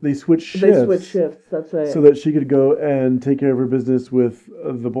they switched shifts. They switched shifts, that's right. So that she could go and take care of her business with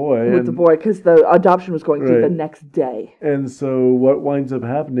the boy. Because the adoption was going through the next day. And so what winds up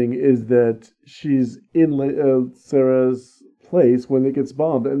happening is that she's in Sarah's place when it gets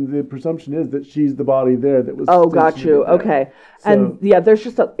bombed. And the presumption is that she's the body there that was... Oh, got you. Okay. So, and there's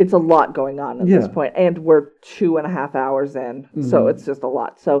just it's a lot going on at this point. And we're 2.5 hours in. So it's just a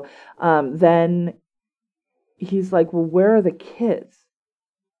lot. So then he's like, well, where are the kids?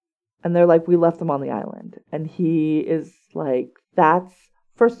 And they're like, we left them on the island. And he is like,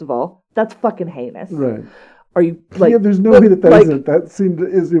 first of all, that's fucking heinous. Right. Are you like... Yeah, there's no way that isn't. That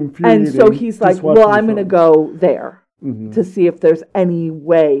is infuriating. And so he's like, well, I'm going to go there to see if there's any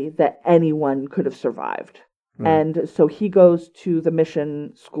way that anyone could have survived. Right. And so he goes to the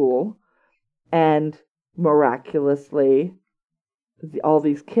mission school, and miraculously, all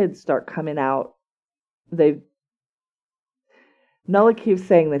these kids start coming out. Nulla keeps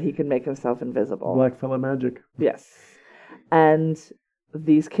saying that he can make himself invisible. Blackfella magic. Yes. And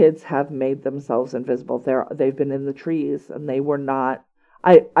these kids have made themselves invisible. They've been in the trees, and they were not...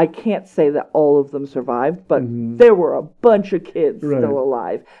 I can't say that all of them survived, but there were a bunch of kids still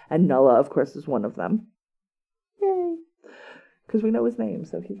alive. And Nulla, of course, is one of them. Yay. Because we know his name,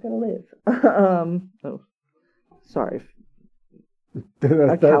 so he's going to live. Oh, sorry.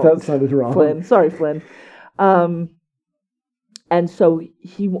 that sounded wrong. Flynn. Sorry, Flynn. And so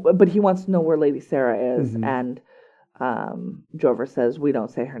he wants to know where Lady Sarah is, and Drover says, we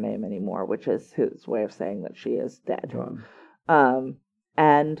don't say her name anymore, which is his way of saying that she is dead.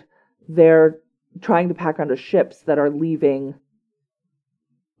 And they're trying to pack onto ships that are leaving,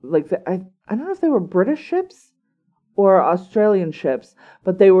 like, I don't know if they were British ships or Australian ships,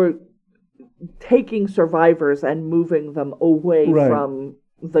 but they were taking survivors and moving them away from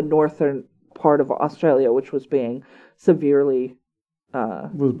the northern part of Australia, which was being severely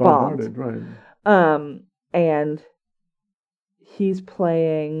was bombarded, bombed. And he's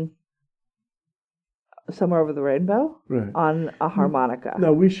playing Somewhere Over the Rainbow on a harmonica.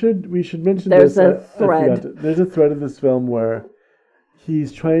 No, we should mention there's a thread. There's a thread of this film where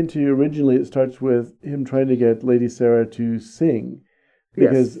he's trying to... Originally, it starts with him trying to get Lady Sarah to sing.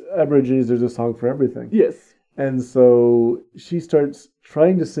 Because Aborigines, there's a song for everything. Yes. And so she starts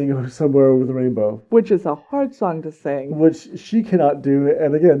trying to sing Somewhere Over the Rainbow. Which is a hard song to sing. Which she cannot do.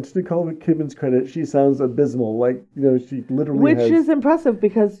 And again, to Nicole Kidman's credit, she sounds abysmal. Like, she literally Which is impressive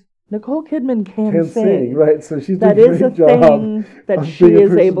because Nicole Kidman can sing. Right? So she's that doing is a a great job thing that she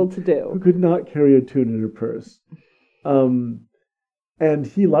is able to do. Who could not carry a tune in her purse. And And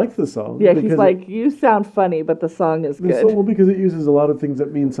he liked the song. Yeah, he's like, you sound funny, but the song is good. Well, because it uses a lot of things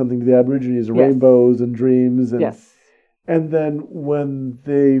that mean something to the Aborigines, Yes. rainbows and dreams. And, Yes. And then when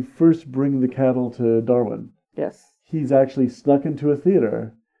they first bring the cattle to Darwin, Yes. he's actually snuck into a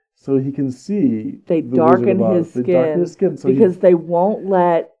theater so he can see They the darken Wizard of Oz. his They darken his skin so because they won't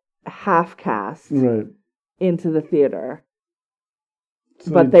let half-caste right. into the theater.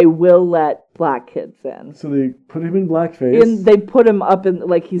 So But they will let black kids in. So they put him in blackface. They put him up in,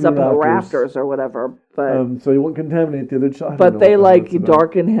 like, he's up in the Rafters. rafters or whatever. But so he won't contaminate the other child. but they, like,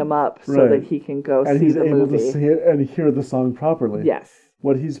 darken him up so that he can go and see he's the able movie. to see it and hear the song properly. Yes.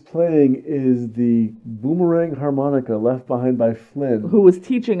 What he's playing is the boomerang harmonica left behind by Flynn. Who was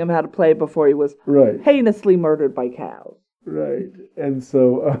teaching him how to play before he was right. heinously murdered by cows. Right. And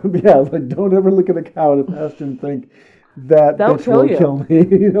so, yeah, like, don't ever look at a cow in a pasture and think, that they'll bitch will kill me.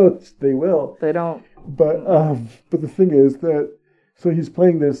 They will. They don't. But the thing is that, so he's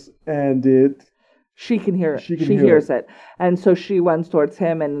playing this and she can hear it. She hear hears it. And so she runs towards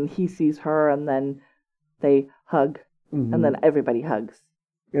him and he sees her and then they hug. Mm-hmm. And then everybody hugs.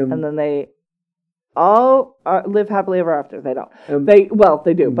 And then they all live happily ever after. They don't. They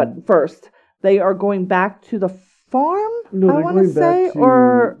do. Mm-hmm. But first, they are going back to the farm, no, I want to say. To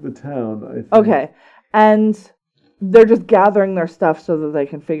or the town, I think. Okay. And they're just gathering their stuff so that they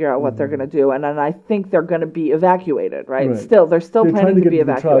can figure out what they're going to do. And then I think they're going to be evacuated, right? They're still planning to be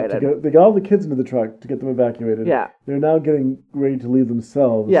evacuated. They got all the kids into the truck to get them evacuated. Yeah. They're now getting ready to leave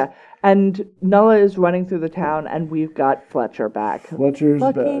themselves. Yeah. And Nulla is running through the town, and we've got Fletcher back. Fletcher's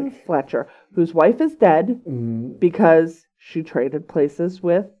back. Fletcher, whose wife is dead because she traded places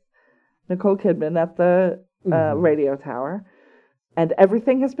with Nicole Kidman at the radio tower. And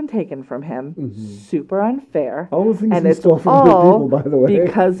everything has been taken from him. Super unfair. All the things and he stole from other people, by the way.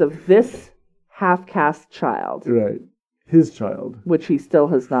 Because of this half-caste child. Right. His child. Which he still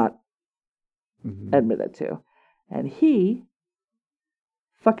has not admitted to. And he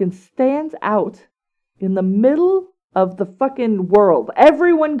fucking stands out in the middle of the fucking world.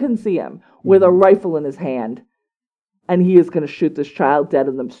 Everyone can see him with a rifle in his hand. And he is going to shoot this child dead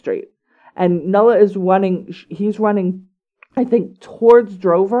in the street. And Nulla is running. He's running, I think, towards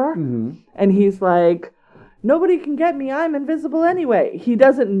Drover. And he's like, nobody can get me. I'm invisible anyway. He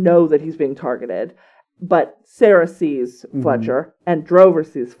doesn't know that he's being targeted. But Sarah sees Fletcher and Drover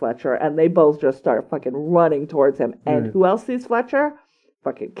sees Fletcher. And they both just start fucking running towards him. And who else sees Fletcher?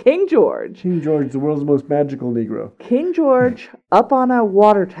 Fucking King George. King George, the world's most magical Negro. King George up on a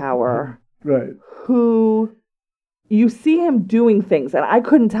water tower. Right. Who... You see him doing things, and I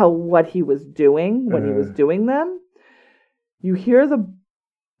couldn't tell what he was doing when he was doing them. You hear the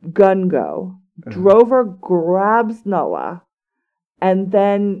gun go. Drover grabs Nulla, and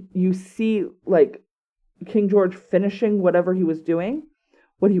then you see, like, King George finishing whatever he was doing.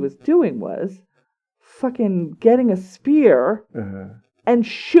 What he was doing was fucking getting a spear and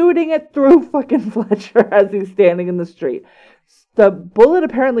shooting it through fucking Fletcher as he's standing in the street. The bullet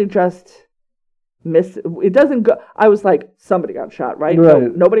apparently just... It doesn't go. I was like, somebody got shot, right? No,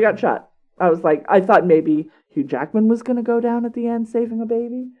 nobody got shot. I was like, I thought maybe Hugh Jackman was going to go down at the end saving a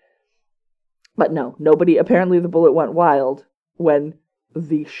baby. But no, nobody. Apparently the bullet went wild when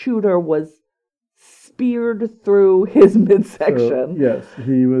the shooter was speared through his midsection. So, yes,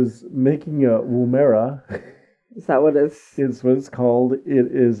 he was making a Woomera. Is that what it's what it's called. It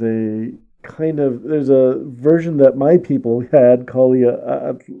is a kind of, there's a version that my people had called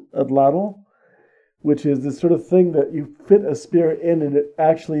the atlatl, which is this sort of thing that you fit a spear in and it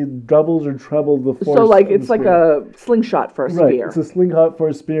actually doubles or trebles the force. So, like, it's like a slingshot for a spear. Right, it's a slingshot for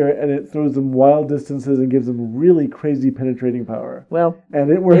a spear, and it throws them wild distances and gives them really crazy penetrating power. Well,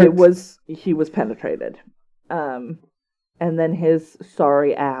 and it worked. He was penetrated. And then his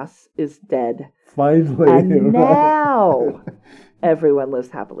sorry ass is dead. Finally. And now, everyone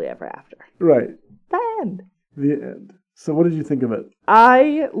lives happily ever after. Right. The end. The end. So what did you think of it?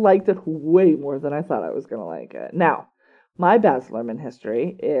 I liked it way more than I thought I was going to like it. Now, my Baz Luhrmann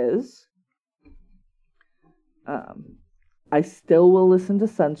history is I still will listen to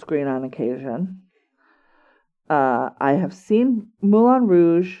Sunscreen on occasion. I have seen Moulin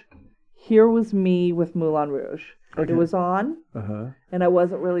Rouge. Here Was Me with Moulin Rouge. Okay. It was on, and I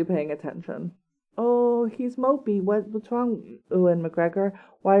wasn't really paying attention. Oh, he's mopey. What's wrong, Ewan McGregor?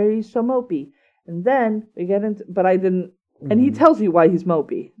 Why are you so mopey? And then we get into, but I didn't, and he tells you why he's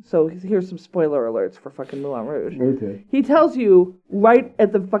mopey. So here's some spoiler alerts for fucking Moulin Rouge. Okay. He tells you right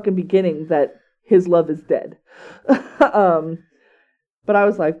at the fucking beginning that his love is dead. But I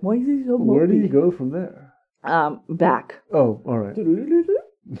was like, why is he so mopey? Where do you go from there? Back. Oh, all right.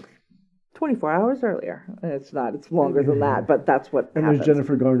 24 hours earlier. And it's not. It's longer than that, but that's what And happens. there's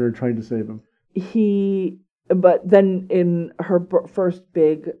Jennifer Garner trying to save him. But then in her first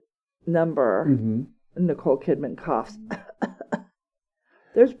big number, Mm-hmm. Nicole Kidman coughs.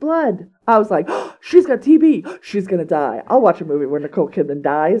 There's blood. I was like, oh, she's got TB. She's going to die. I'll watch a movie where Nicole Kidman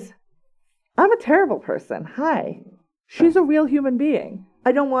dies. I'm a terrible person. Hi. She's a real human being.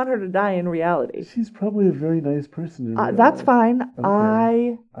 I don't want her to die in reality. She's probably a very nice person. In real That's life. fine.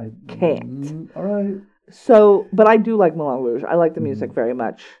 Okay. I can't. All right. So, but I do like Moulin Rouge. I like the music very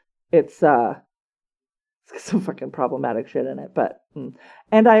much. It's got some fucking problematic shit in it, but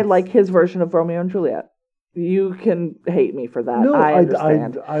and I like his version of Romeo and Juliet. You can hate me for that. No, I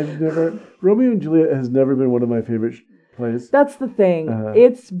understand. I've never. Romeo and Juliet has never been one of my favorite plays. That's the thing.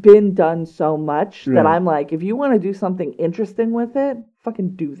 It's been done so much that Right. I'm like, if you want to do something interesting with it,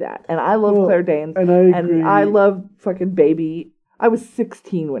 fucking do that. And I love Claire Danes. And I agree. And I love fucking Baby. I was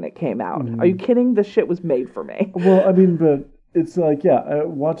 16 when it came out. Are you kidding? This shit was made for me. Well, I mean, but it's like,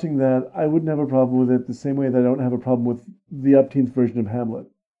 watching that, I wouldn't have a problem with it the same way that I don't have a problem with the Upteenth version of Hamlet.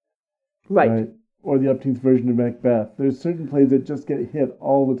 Right. Or the Upteenth version of Macbeth. There's certain plays that just get hit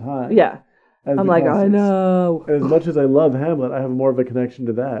all the time. Yeah. as I'm the like, I classics. know. As much as I love Hamlet, I have more of a connection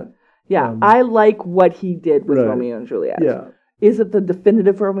to that. Yeah, I like what he did with Right. Romeo and Juliet. Yeah. Is it the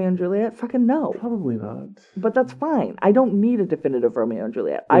definitive Romeo and Juliet? Fucking no. Probably not. But that's fine. I don't need a definitive Romeo and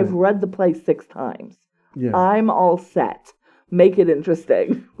Juliet. I've read the play 6 times. Yeah. I'm all set. Make it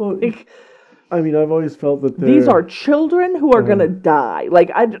interesting. Well, I mean, I've always felt that These are children who are going to die.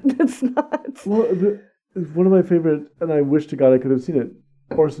 Like, it's not. Well, one of my favorite, and I wish to God I could have seen it,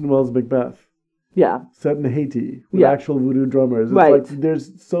 Orson Welles' Macbeth. Yeah. Set in Haiti with actual voodoo drummers. It's Right. like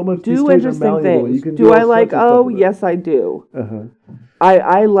there's so much. These Do stories are interesting malleable. things. You can Do I all like, sorts of stuff with it. yes, I do. Uh-huh.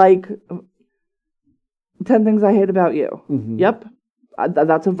 I like 10 Things I Hate About You. Mhm. Yep.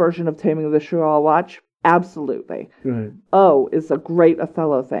 That's a version of Taming of the Shrew I'll watch. Absolutely. Right. Oh, it's a great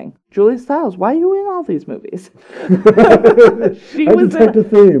Othello thing. Julia Stiles, why are you in all these movies? She I was detect a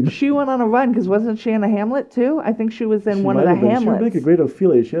theme. She went on a run because wasn't she in a Hamlet too? I think she was in She one of might the have been. Hamlets. She would make a great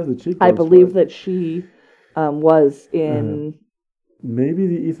Ophelia. She has the cheekbones. I believe for it. that she was in. Maybe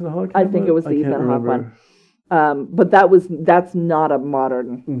the Ethan Hawke. I think it was the I can't Ethan Hawke remember. one. But that's not a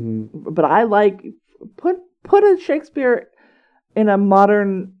modern. Mhm. But I like put a Shakespeare in a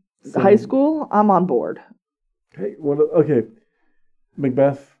modern high school. I'm on board. Okay.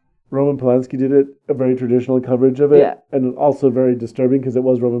 Macbeth, Roman Polanski did it, a very traditional coverage of it, Yeah. and also very disturbing because it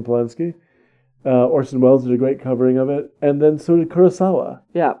was Roman Polanski. Orson Welles did a great covering of it, and then so did Kurosawa.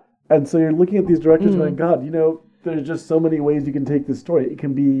 Yeah. And so you're looking at these directors going, God, there's just so many ways you can take this story. It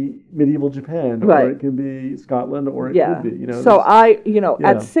can be medieval Japan, Right. or it can be Scotland, or it Yeah. could be, So Yeah.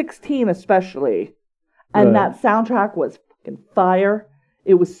 at 16 especially, and Right. that soundtrack was fucking fire.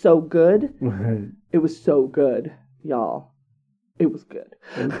 It was so good. Right. It was so good, y'all. It was good.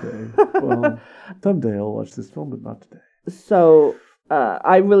 Okay. Well, someday I'll watch this film, but not today. So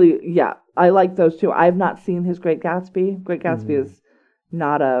I like those two. I've not seen his Great Gatsby. Great Gatsby is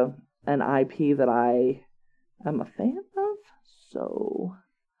not an IP that I am a fan of. So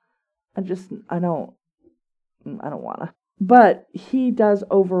I don't wanna. But he does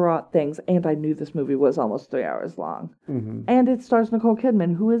overwrought things, and I knew this movie was almost 3 hours long. Mm-hmm. And it stars Nicole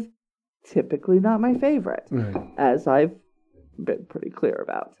Kidman, who is typically not my favorite, Right. as I've been pretty clear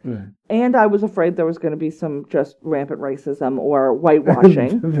about. Right. And I was afraid there was going to be some just rampant racism or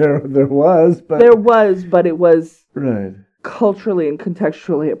whitewashing. there was, but There was, but it was right. culturally and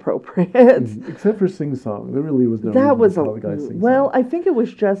contextually appropriate. Except for Sing Song, there really was no. That reason was to call the guy Sing well. Song. I think it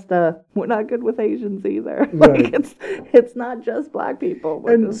was just we're not good with Asians either. Right. Like it's not just black people.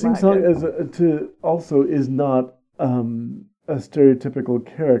 We're And just Sing not Song good. is not a stereotypical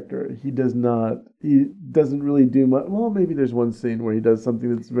character. He doesn't really do much. Well, maybe there's one scene where he does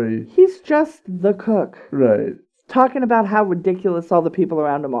something that's very He's just the cook, right, talking about how ridiculous all the people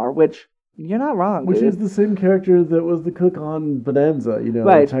around him are. Which you're not wrong. which dude. is the same character that was the cook on Bonanza.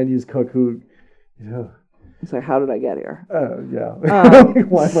 Right. The Chinese cook who, It's like, how did I get here? yeah. Um,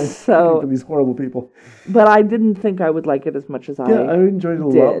 Why am I so- looking for these horrible people? But I didn't think I would like it as much as Yeah, I enjoyed it a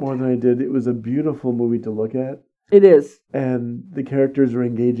lot did. more than I did. It was a beautiful movie to look at. It is. And the characters were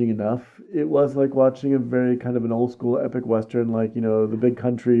engaging enough. It was like watching a very kind of an old school epic western, like, The Big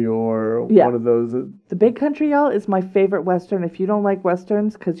Country or Yeah. one of those. The Big Country, y'all, is my favorite Western. If you don't like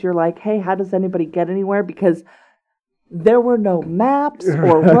Westerns, because you're like, hey, how does anybody get anywhere? Because there were no maps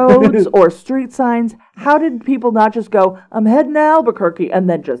or roads or street signs. How did people not just go, I'm heading to Albuquerque, and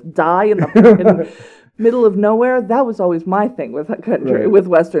then just die in the fucking middle of nowhere. That was always my thing with country, Right. with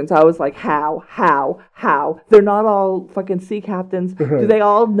westerns. I was like, how? They're not all fucking sea captains. Do Right. they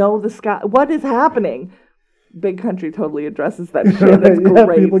all know the sky? What is happening? Big Country totally addresses that shit. Right, It's yeah,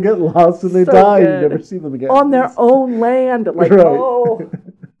 great. people get lost and they So die. good. You never see them again. On their own land. Like, Right. oh,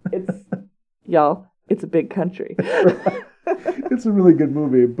 it's, y'all, it's a big country. It's a really good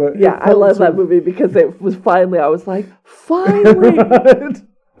movie, but Yeah, I love that movie because it was finally, I was like, finally, Right.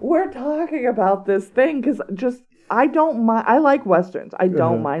 we're talking about this thing. Because just, I don't mind, I like Westerns. I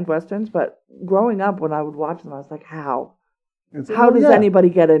don't mind Westerns, but growing up when I would watch them, I was like, how? How does anybody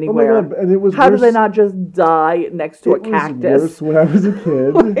get Oh my anywhere? God! And it was How do worse. they not just die next to a It was cactus? worse when I was a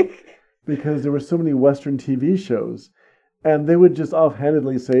kid Like, because there were so many Western TV shows, and they would just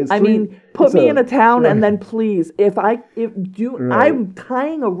offhandedly say, "It's I three- mean, put it's me in a town right. and then please, if Right. I'm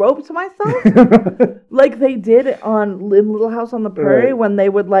tying a rope to myself, like they did in Little House on the Prairie Right. when they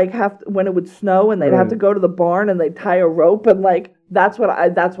would like when it would snow and they'd have Right. to go to the barn and they'd tie a rope and like that's what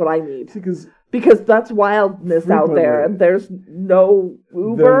I need because that's wildness out there Frequently. and there's no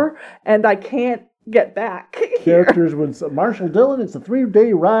Uber and I can't get back. here. characters would say, Marshall Dillon, it's a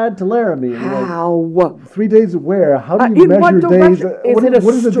 3-day ride to Laramie. And you're like, How? 3 days of where? How do you In what measure days? direction? Is it a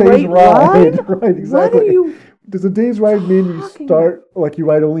what is a day's straight ride? line? Right, exactly. What are you Does a day's ride mean you talking start like you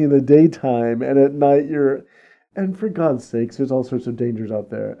ride only in the daytime and at night you're. And for God's sakes, there's all sorts of dangers out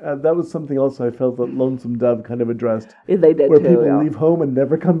there. And that was something else I felt that Lonesome Dove kind of addressed. They did where too. people yeah. leave home and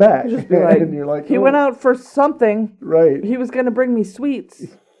never come back. Just be like, and you're like, he oh, went out for something. Right. He was going to bring me sweets.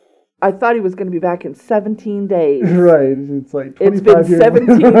 I thought he was going to be back in 17 days. Right. It's like 25 It's been years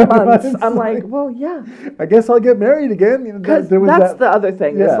 17 months. It's I'm like, well, yeah. I guess I'll get married again. You know, Because there was that's that, the other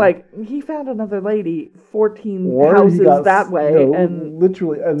thing. yeah. It's like, he found another lady 14 or he houses got, that way. you know, and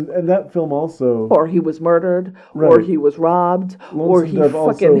literally, and that film also. Or he was murdered. Or Right. he was robbed. or Lonesome he Dove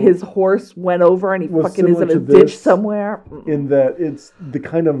fucking, also his horse went over and he was fucking is in similar a to ditch this somewhere. in that it's the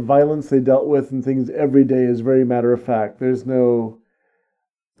kind of violence they dealt with and things every day is very matter of fact. There's no,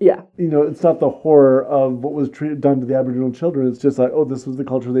 Yeah. you know, it's not the horror of what was done to the Aboriginal children. It's just like, oh, this was the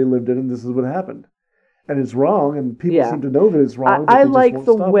culture they lived in and this is what happened. And it's wrong, and people Yeah. seem to know that it's wrong. but I they just like won't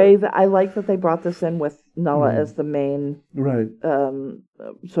the stop way it. that I like that they brought this in with Nala as the main Right.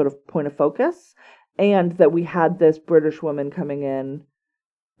 sort of point of focus, and that we had this British woman coming in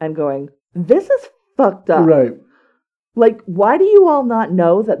and going, "This is fucked up." Right. Like, why do you all not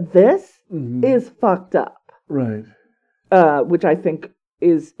know that this Mhm. is fucked up? Right. Which I think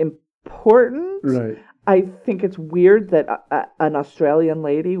is important. Right. I think it's weird that an Australian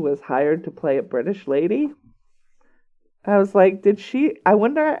lady was hired to play a British lady. I was like, I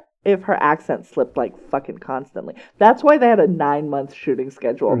wonder if her accent slipped like fucking constantly. That's why they had a 9-month shooting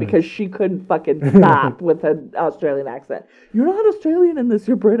schedule, Right. because she couldn't fucking stop with an Australian accent. You're not Australian in this,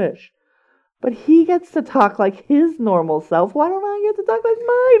 you're British. But he gets to talk like his normal self. Why don't I get to talk like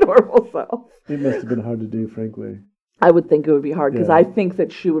my normal self? It must have been hard to do, frankly. I would think it would be hard because Yeah. I think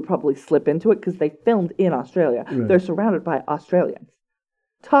that she would probably slip into it because they filmed in Australia. Right. They're surrounded by Australians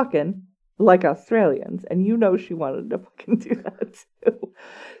talking like Australians, and you know she wanted to fucking do that too.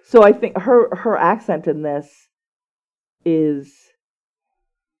 So I think her accent in this is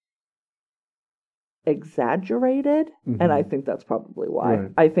exaggerated, and I think that's probably why.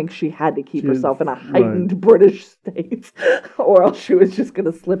 Right. I think she had to keep She- herself in a right. heightened British state, or else she was just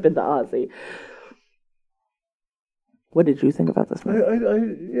going to slip into Aussie. What did you think about this movie? I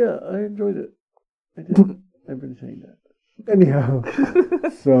enjoyed it. I did. I've been saying that. Anyhow,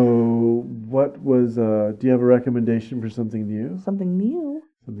 so what was? Do you have a recommendation for something new? Something new?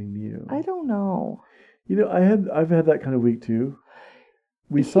 Something new. I don't know. You know, I've had that kind of week too.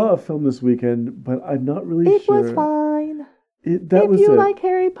 We saw a film this weekend, but I'm not really It sure. was fine. That if was you it. like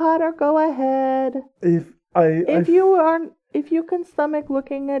Harry Potter, go ahead. If you can stomach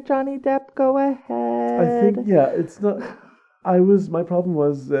looking at Johnny Depp, go ahead. I think it's not. My problem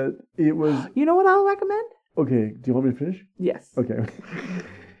was that it was. You know what I'll recommend? Okay, do you want me to finish? Yes. Okay.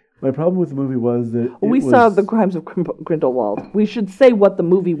 My problem with the movie was that We saw The Crimes of Grindelwald. We should say what the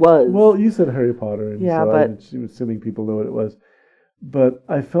movie was. Well, you said Harry Potter, and Yeah, so but- I'm assuming people know what it was. But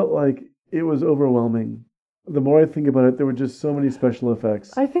I felt like it was overwhelming. The more I think about it, there were just so many special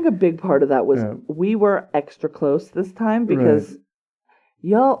effects. I think a big part of that was Yeah. we were extra close this time because,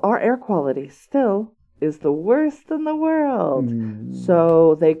 y'all, our air quality still is the worst in the world.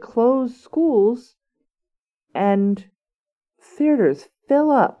 So they close schools and theaters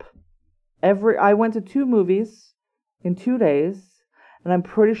fill up. I went to 2 movies in 2 days, and I'm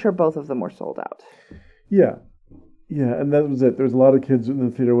pretty sure both of them were sold out. Yeah, and that was it. There was a lot of kids in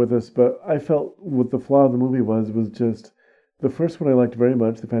the theater with us, but I felt what the flaw of the movie was just the first one I liked very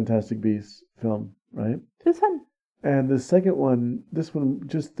much, the Fantastic Beasts film. right? It was fun. And the second one, this one,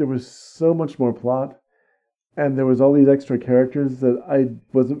 just there was so much more plot, and there was all these extra characters that I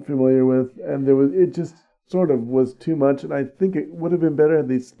wasn't familiar with, and it just sort of was too much. And I think it would have been better had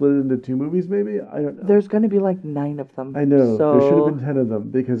they split it into two movies, maybe. I don't know. There's going to be like 9 of them. I know So there should have been 10 of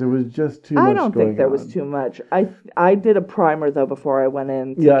them because there was just too I much don't going think there on. was too much. I did a primer though before I went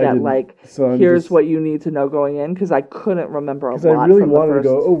in to Yeah, I get didn't. like So here's what you need to know going in because I couldn't remember a because lot I really from wanted the to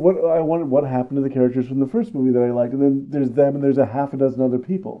first. go. Oh, what happened to the characters from the first movie that I liked, and then there's them, and there's a half a dozen other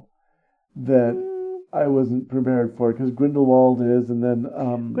people that I wasn't prepared for because Grindelwald is, and then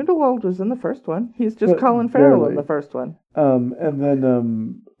Grindelwald was in the first one. He's just But Colin Farrell in barely. the first one. and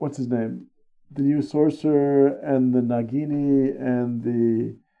then what's his name? The new sorcerer and the Nagini and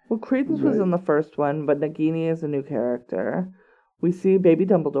the Well, Credence was Right. in the first one, but Nagini is a new character. We see Baby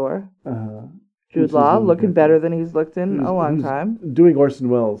Dumbledore, which Jude is Law, the new looking character. better than he's looked in a long Who's time. doing Orson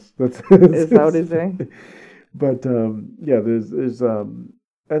Welles. That's Is that what he's doing? But yeah, there's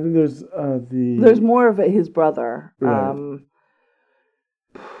and then there's the There's more of it, his brother. Right.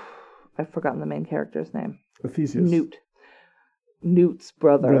 I've forgotten the main character's name. Theseus. Newt. Newt's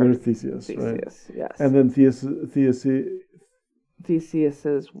brother. Brother Theseus, right? Theseus, yes. And then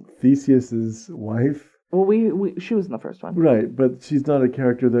Theseus's wife. Well, she was in the first one. Right, but she's not a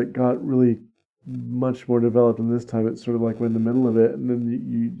character that got really much more developed. And this time it's sort of like we're in the middle of it, and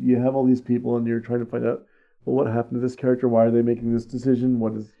then you have all these people, and you're trying to find out, well, what happened to this character? Why are they making this decision?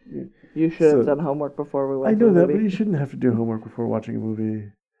 What is? You should have So- done homework before we went I to know the that, movie. but you shouldn't have to do homework before watching a movie.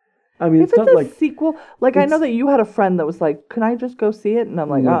 I mean, If it's not it's a like sequel, like I know it's- that you had a friend that was like, "Can I just go see it?" And I'm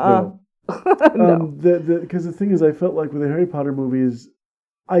like, No. no. because the thing is, I felt like with the Harry Potter movies,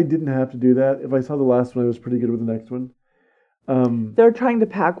 I didn't have to do that. If I saw the last one, I was pretty good with the next one. They're trying to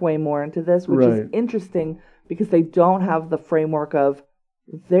pack way more into this, which is Right. interesting because they don't have the framework of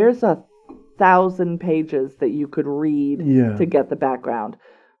there's 1,000 pages that you could read Yeah. to get the background.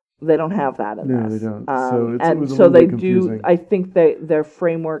 They don't have that in No, this. they don't. So it and was a so little they bit do. confusing. I think their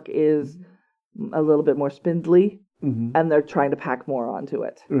framework is a little bit more spindly, Mhm. and they're trying to pack more onto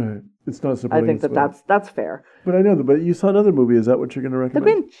it. Right. It's not I supporting think its that way. that's fair. But I know that. But you saw another movie. Is that what you're going to The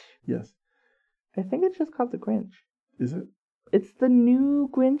recommend? Grinch. Yes. I think it's just called The Grinch. Is it It's the new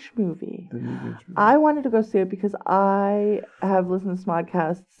Grinch movie. the new Grinch movie? I wanted to go see it because I have listened to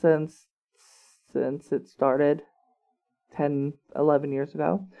Smodcast since it started 10, 11 years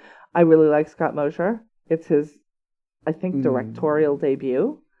ago. I really like Scott Mosier. It's his, I think, directorial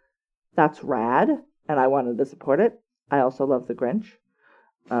debut. That's rad, and I wanted to support it. I also love The Grinch,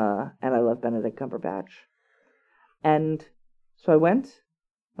 and I love Benedict Cumberbatch. And so I went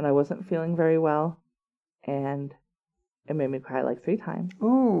when I wasn't feeling very well, and it made me cry like 3 times.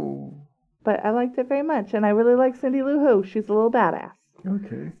 Oh, But I liked it very much, and I really like Cindy Lou Who. She's a little badass.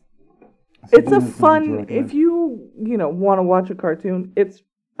 okay. It's a Something to fun, recommend. if you want to watch a cartoon, it's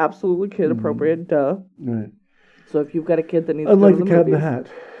absolutely kid appropriate, duh. Right. So if you've got a kid that needs Unlike to the go to Cat in the the movies,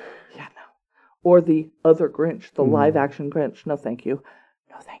 Hat. yeah, no. Or the other Grinch, the live action Grinch. No, thank you.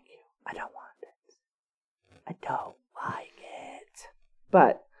 No, thank you. I don't want it. I don't like it.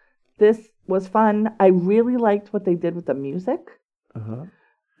 But this was fun. I really liked what they did with the music. And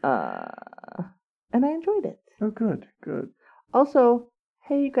I enjoyed it. Oh, good, good. Also,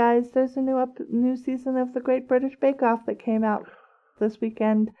 hey you guys, there's a new season of the Great British Bake Off that came out this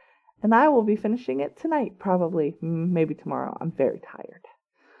weekend, and I will be finishing it tonight, probably, maybe tomorrow. I'm very tired.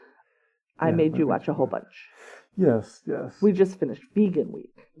 I Yeah, made you my watch a whole bunch. Yes, yes. We just finished Vegan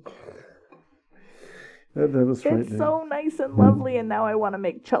Week. That was frightening. It's so nice and lovely, and now I want to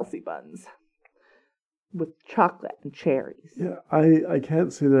make Chelsea buns with chocolate and cherries. Yeah, I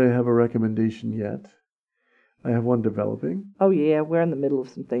can't say that I have a recommendation yet. I have one developing. Oh yeah, we're in the middle of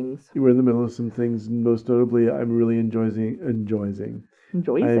some things. We're in the middle of some things. Most notably, I'm really enjoying. I'm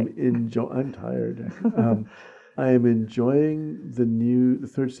tired. I am enjoying the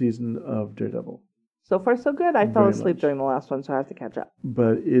third season of Daredevil. So far, so good. I fell Very asleep much. during the last one, so I have to catch up.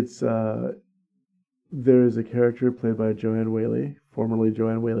 But it's there is a character played by Joanne Whaley, formerly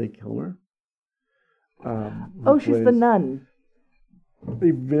Joanne Whaley Kilmer. Who She's the plays nun.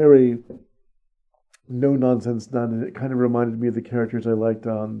 a very no-nonsense nun, and it kind of reminded me of the characters I liked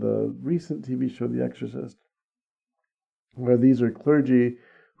on the recent TV show The Exorcist, where these are clergy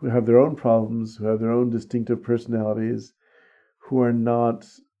who have their own problems, who have their own distinctive personalities, who are not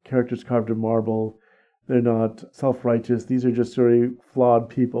characters carved in marble. They're not self-righteous. These are just very flawed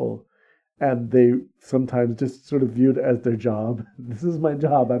people, and they sometimes just sort of view it as their job. This is my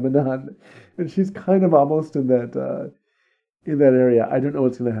job. I'm a nun, and she's kind of almost in that area. I don't know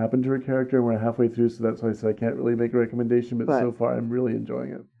what's going to happen to her character, and we're halfway through, so that's why I said I can't really make a recommendation. But so far, I'm really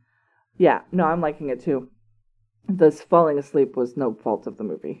enjoying it. Yeah, no, I'm liking it too. This falling asleep was no fault of the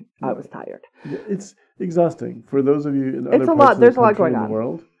movie. I No. was tired. Yeah, it's exhausting for those of you in It's other a parts lot. of the There's a lot country going and the on.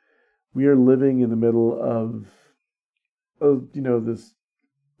 world. We are living in the middle of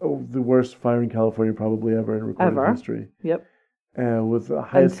the worst fire in California probably ever in recorded Ever. history, Yep. with the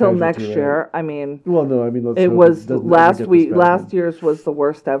highest Until casualty next rate. year. I mean, Well, no, I mean let's it hope was it doesn't ever last get week. this bad Last again. year's was the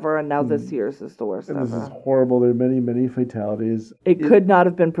worst ever, and now this Mm. year's is the worst And this is ever. horrible. There are many, many fatalities. It could not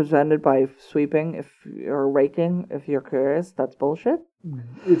have been presented by sweeping or raking. If you're curious, that's bullshit.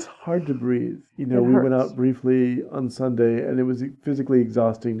 It's hard to breathe. It We went hurts. out briefly on Sunday, and it was physically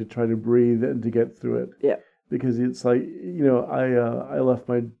exhausting to try to breathe and to get through it. Yeah. Because it's like I left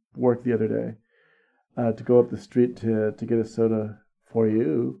my work the other day to go up the street to get a soda for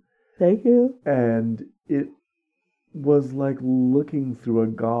you, Thank you. and it was like looking through a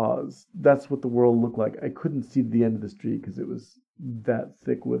gauze. That's what the world looked like. I couldn't see the end of the street because it was that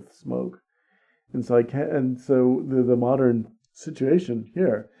thick with smoke, and so I can't. And so the modern situation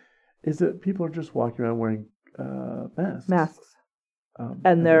here is that people are just walking around wearing masks. Masks. And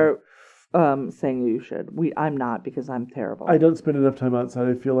everywhere. they're saying you should. I'm not because I'm terrible. I don't spend enough time outside.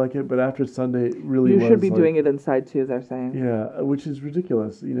 I feel like it, but after Sunday, it really You was should be like, doing it inside too. They're saying. Yeah, which is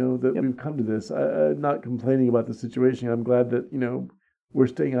ridiculous. That Yep. we've come to this. I'm not complaining about the situation. I'm glad that we're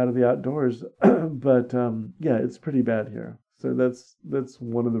staying out of the outdoors. But yeah, it's pretty bad here. So that's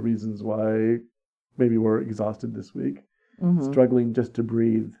one of the reasons why maybe we're exhausted this week, Mhm. struggling just to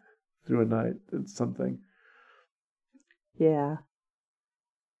breathe through a night. It's something. Yeah.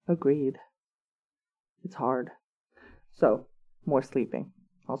 Agreed. It's hard. So, more sleeping.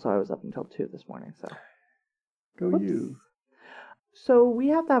 Also, I was up until 2 this morning, so. Go Whoops. you. So, we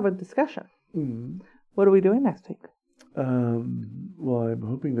have to have a discussion. Mm. What are we doing next week? Well, I'm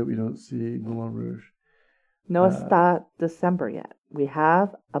hoping that we don't see Moulin Rouge. No, it's not December yet. We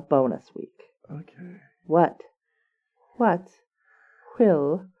have a bonus week. Okay. What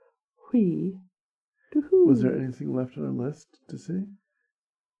will we do? Was there anything left on our list to see?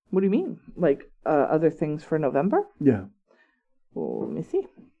 What do you mean? Like other things for November? Yeah. Well, let me see.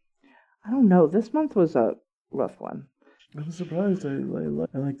 I don't know. This month was a rough one. I'm surprised. I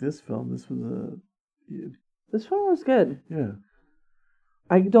like this film. This was This one was good. yeah.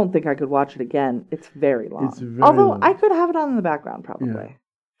 I don't think I could watch it again. It's very long. It's very Although long. I could have it on in the background probably. Yeah.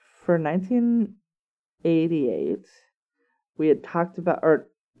 For 1988, we had talked about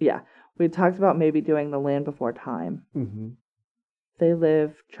maybe doing The Land Before Time. Mm-hmm. They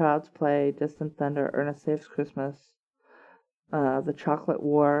Live, Child's Play, Distant Thunder, Ernest Saves Christmas, The Chocolate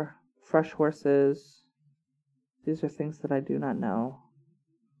War, Fresh Horses. These are things that I do not know.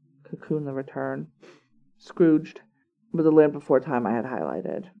 Cocoon the Return, Scrooged, but The Land Before Time I had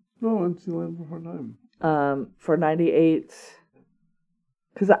highlighted. No, it's The Land Before Time. For 98,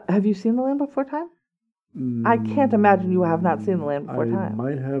 because have you seen The Land Before Time? I can't imagine you have not seen The Land Before I Time.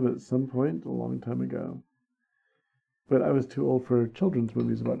 might have at some point a long time ago. But I was too old for children's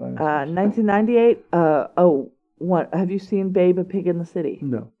movies about dinosaurs. 1998, have you seen Babe, a Pig in the City?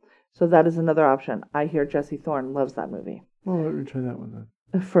 No. So that is another option. I hear Jesse Thorne loves that movie. Well, let me try that one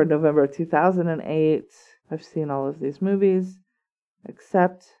then. For November 2008, I've seen all of these movies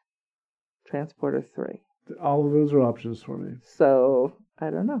except Transporter 3. All of those are options for me. So I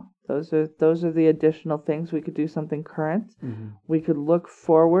don't know. Those are the additional things. We could do something current. Mm-hmm. We could look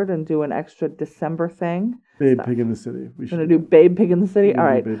forward and do an extra December thing. Babe, Pig in the City. We We're gonna do Babe, Pig in the City. All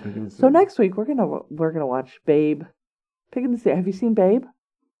right. Babe, Pig in the City. So next week we're gonna watch Babe, Pig in the City. Have you seen Babe?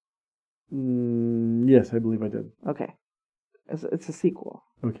 Yes, I believe I did. Okay, it's a sequel.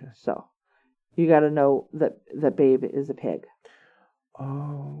 Okay. So you got to know that Babe is a pig,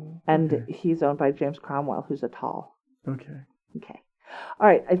 Oh. and okay. he's owned by James Cromwell, who's a tall. Okay. Okay. All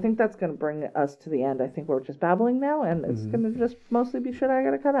right, I think that's going to bring us to the end. I think we're just babbling now, and it's going to just mostly be shit I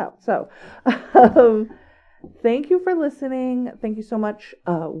got to cut out. So, thank you for listening. Thank you so much.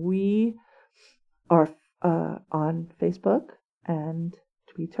 We are on Facebook and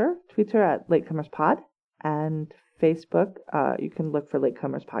Twitter at Latecomers Pod, and Facebook, you can look for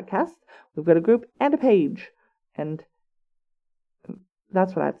Latecomers Podcast. We've got a group and a page, and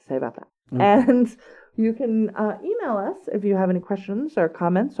that's what I have to say about that. Okay. And you can email us if you have any questions or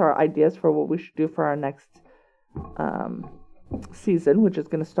comments or ideas for what we should do for our next season, which is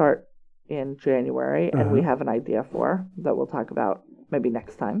going to start in January, and we have an idea for that we'll talk about maybe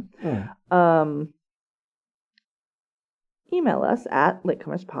next time. Email us at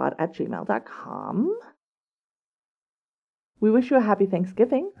latecomerspod@gmail.com. We wish you a happy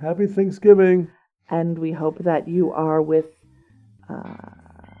Thanksgiving. Happy Thanksgiving. And we hope that you are with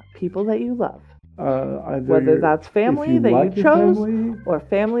people that you love. Whether that's family that like you your chose family, or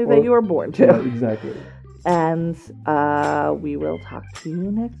family that you were born to. Yeah, exactly. And we will talk to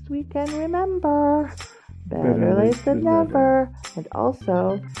you next week. And remember, better late than never. And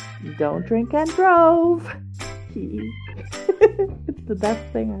also, don't drink and drove. It's the best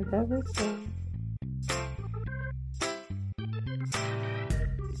thing I've ever said.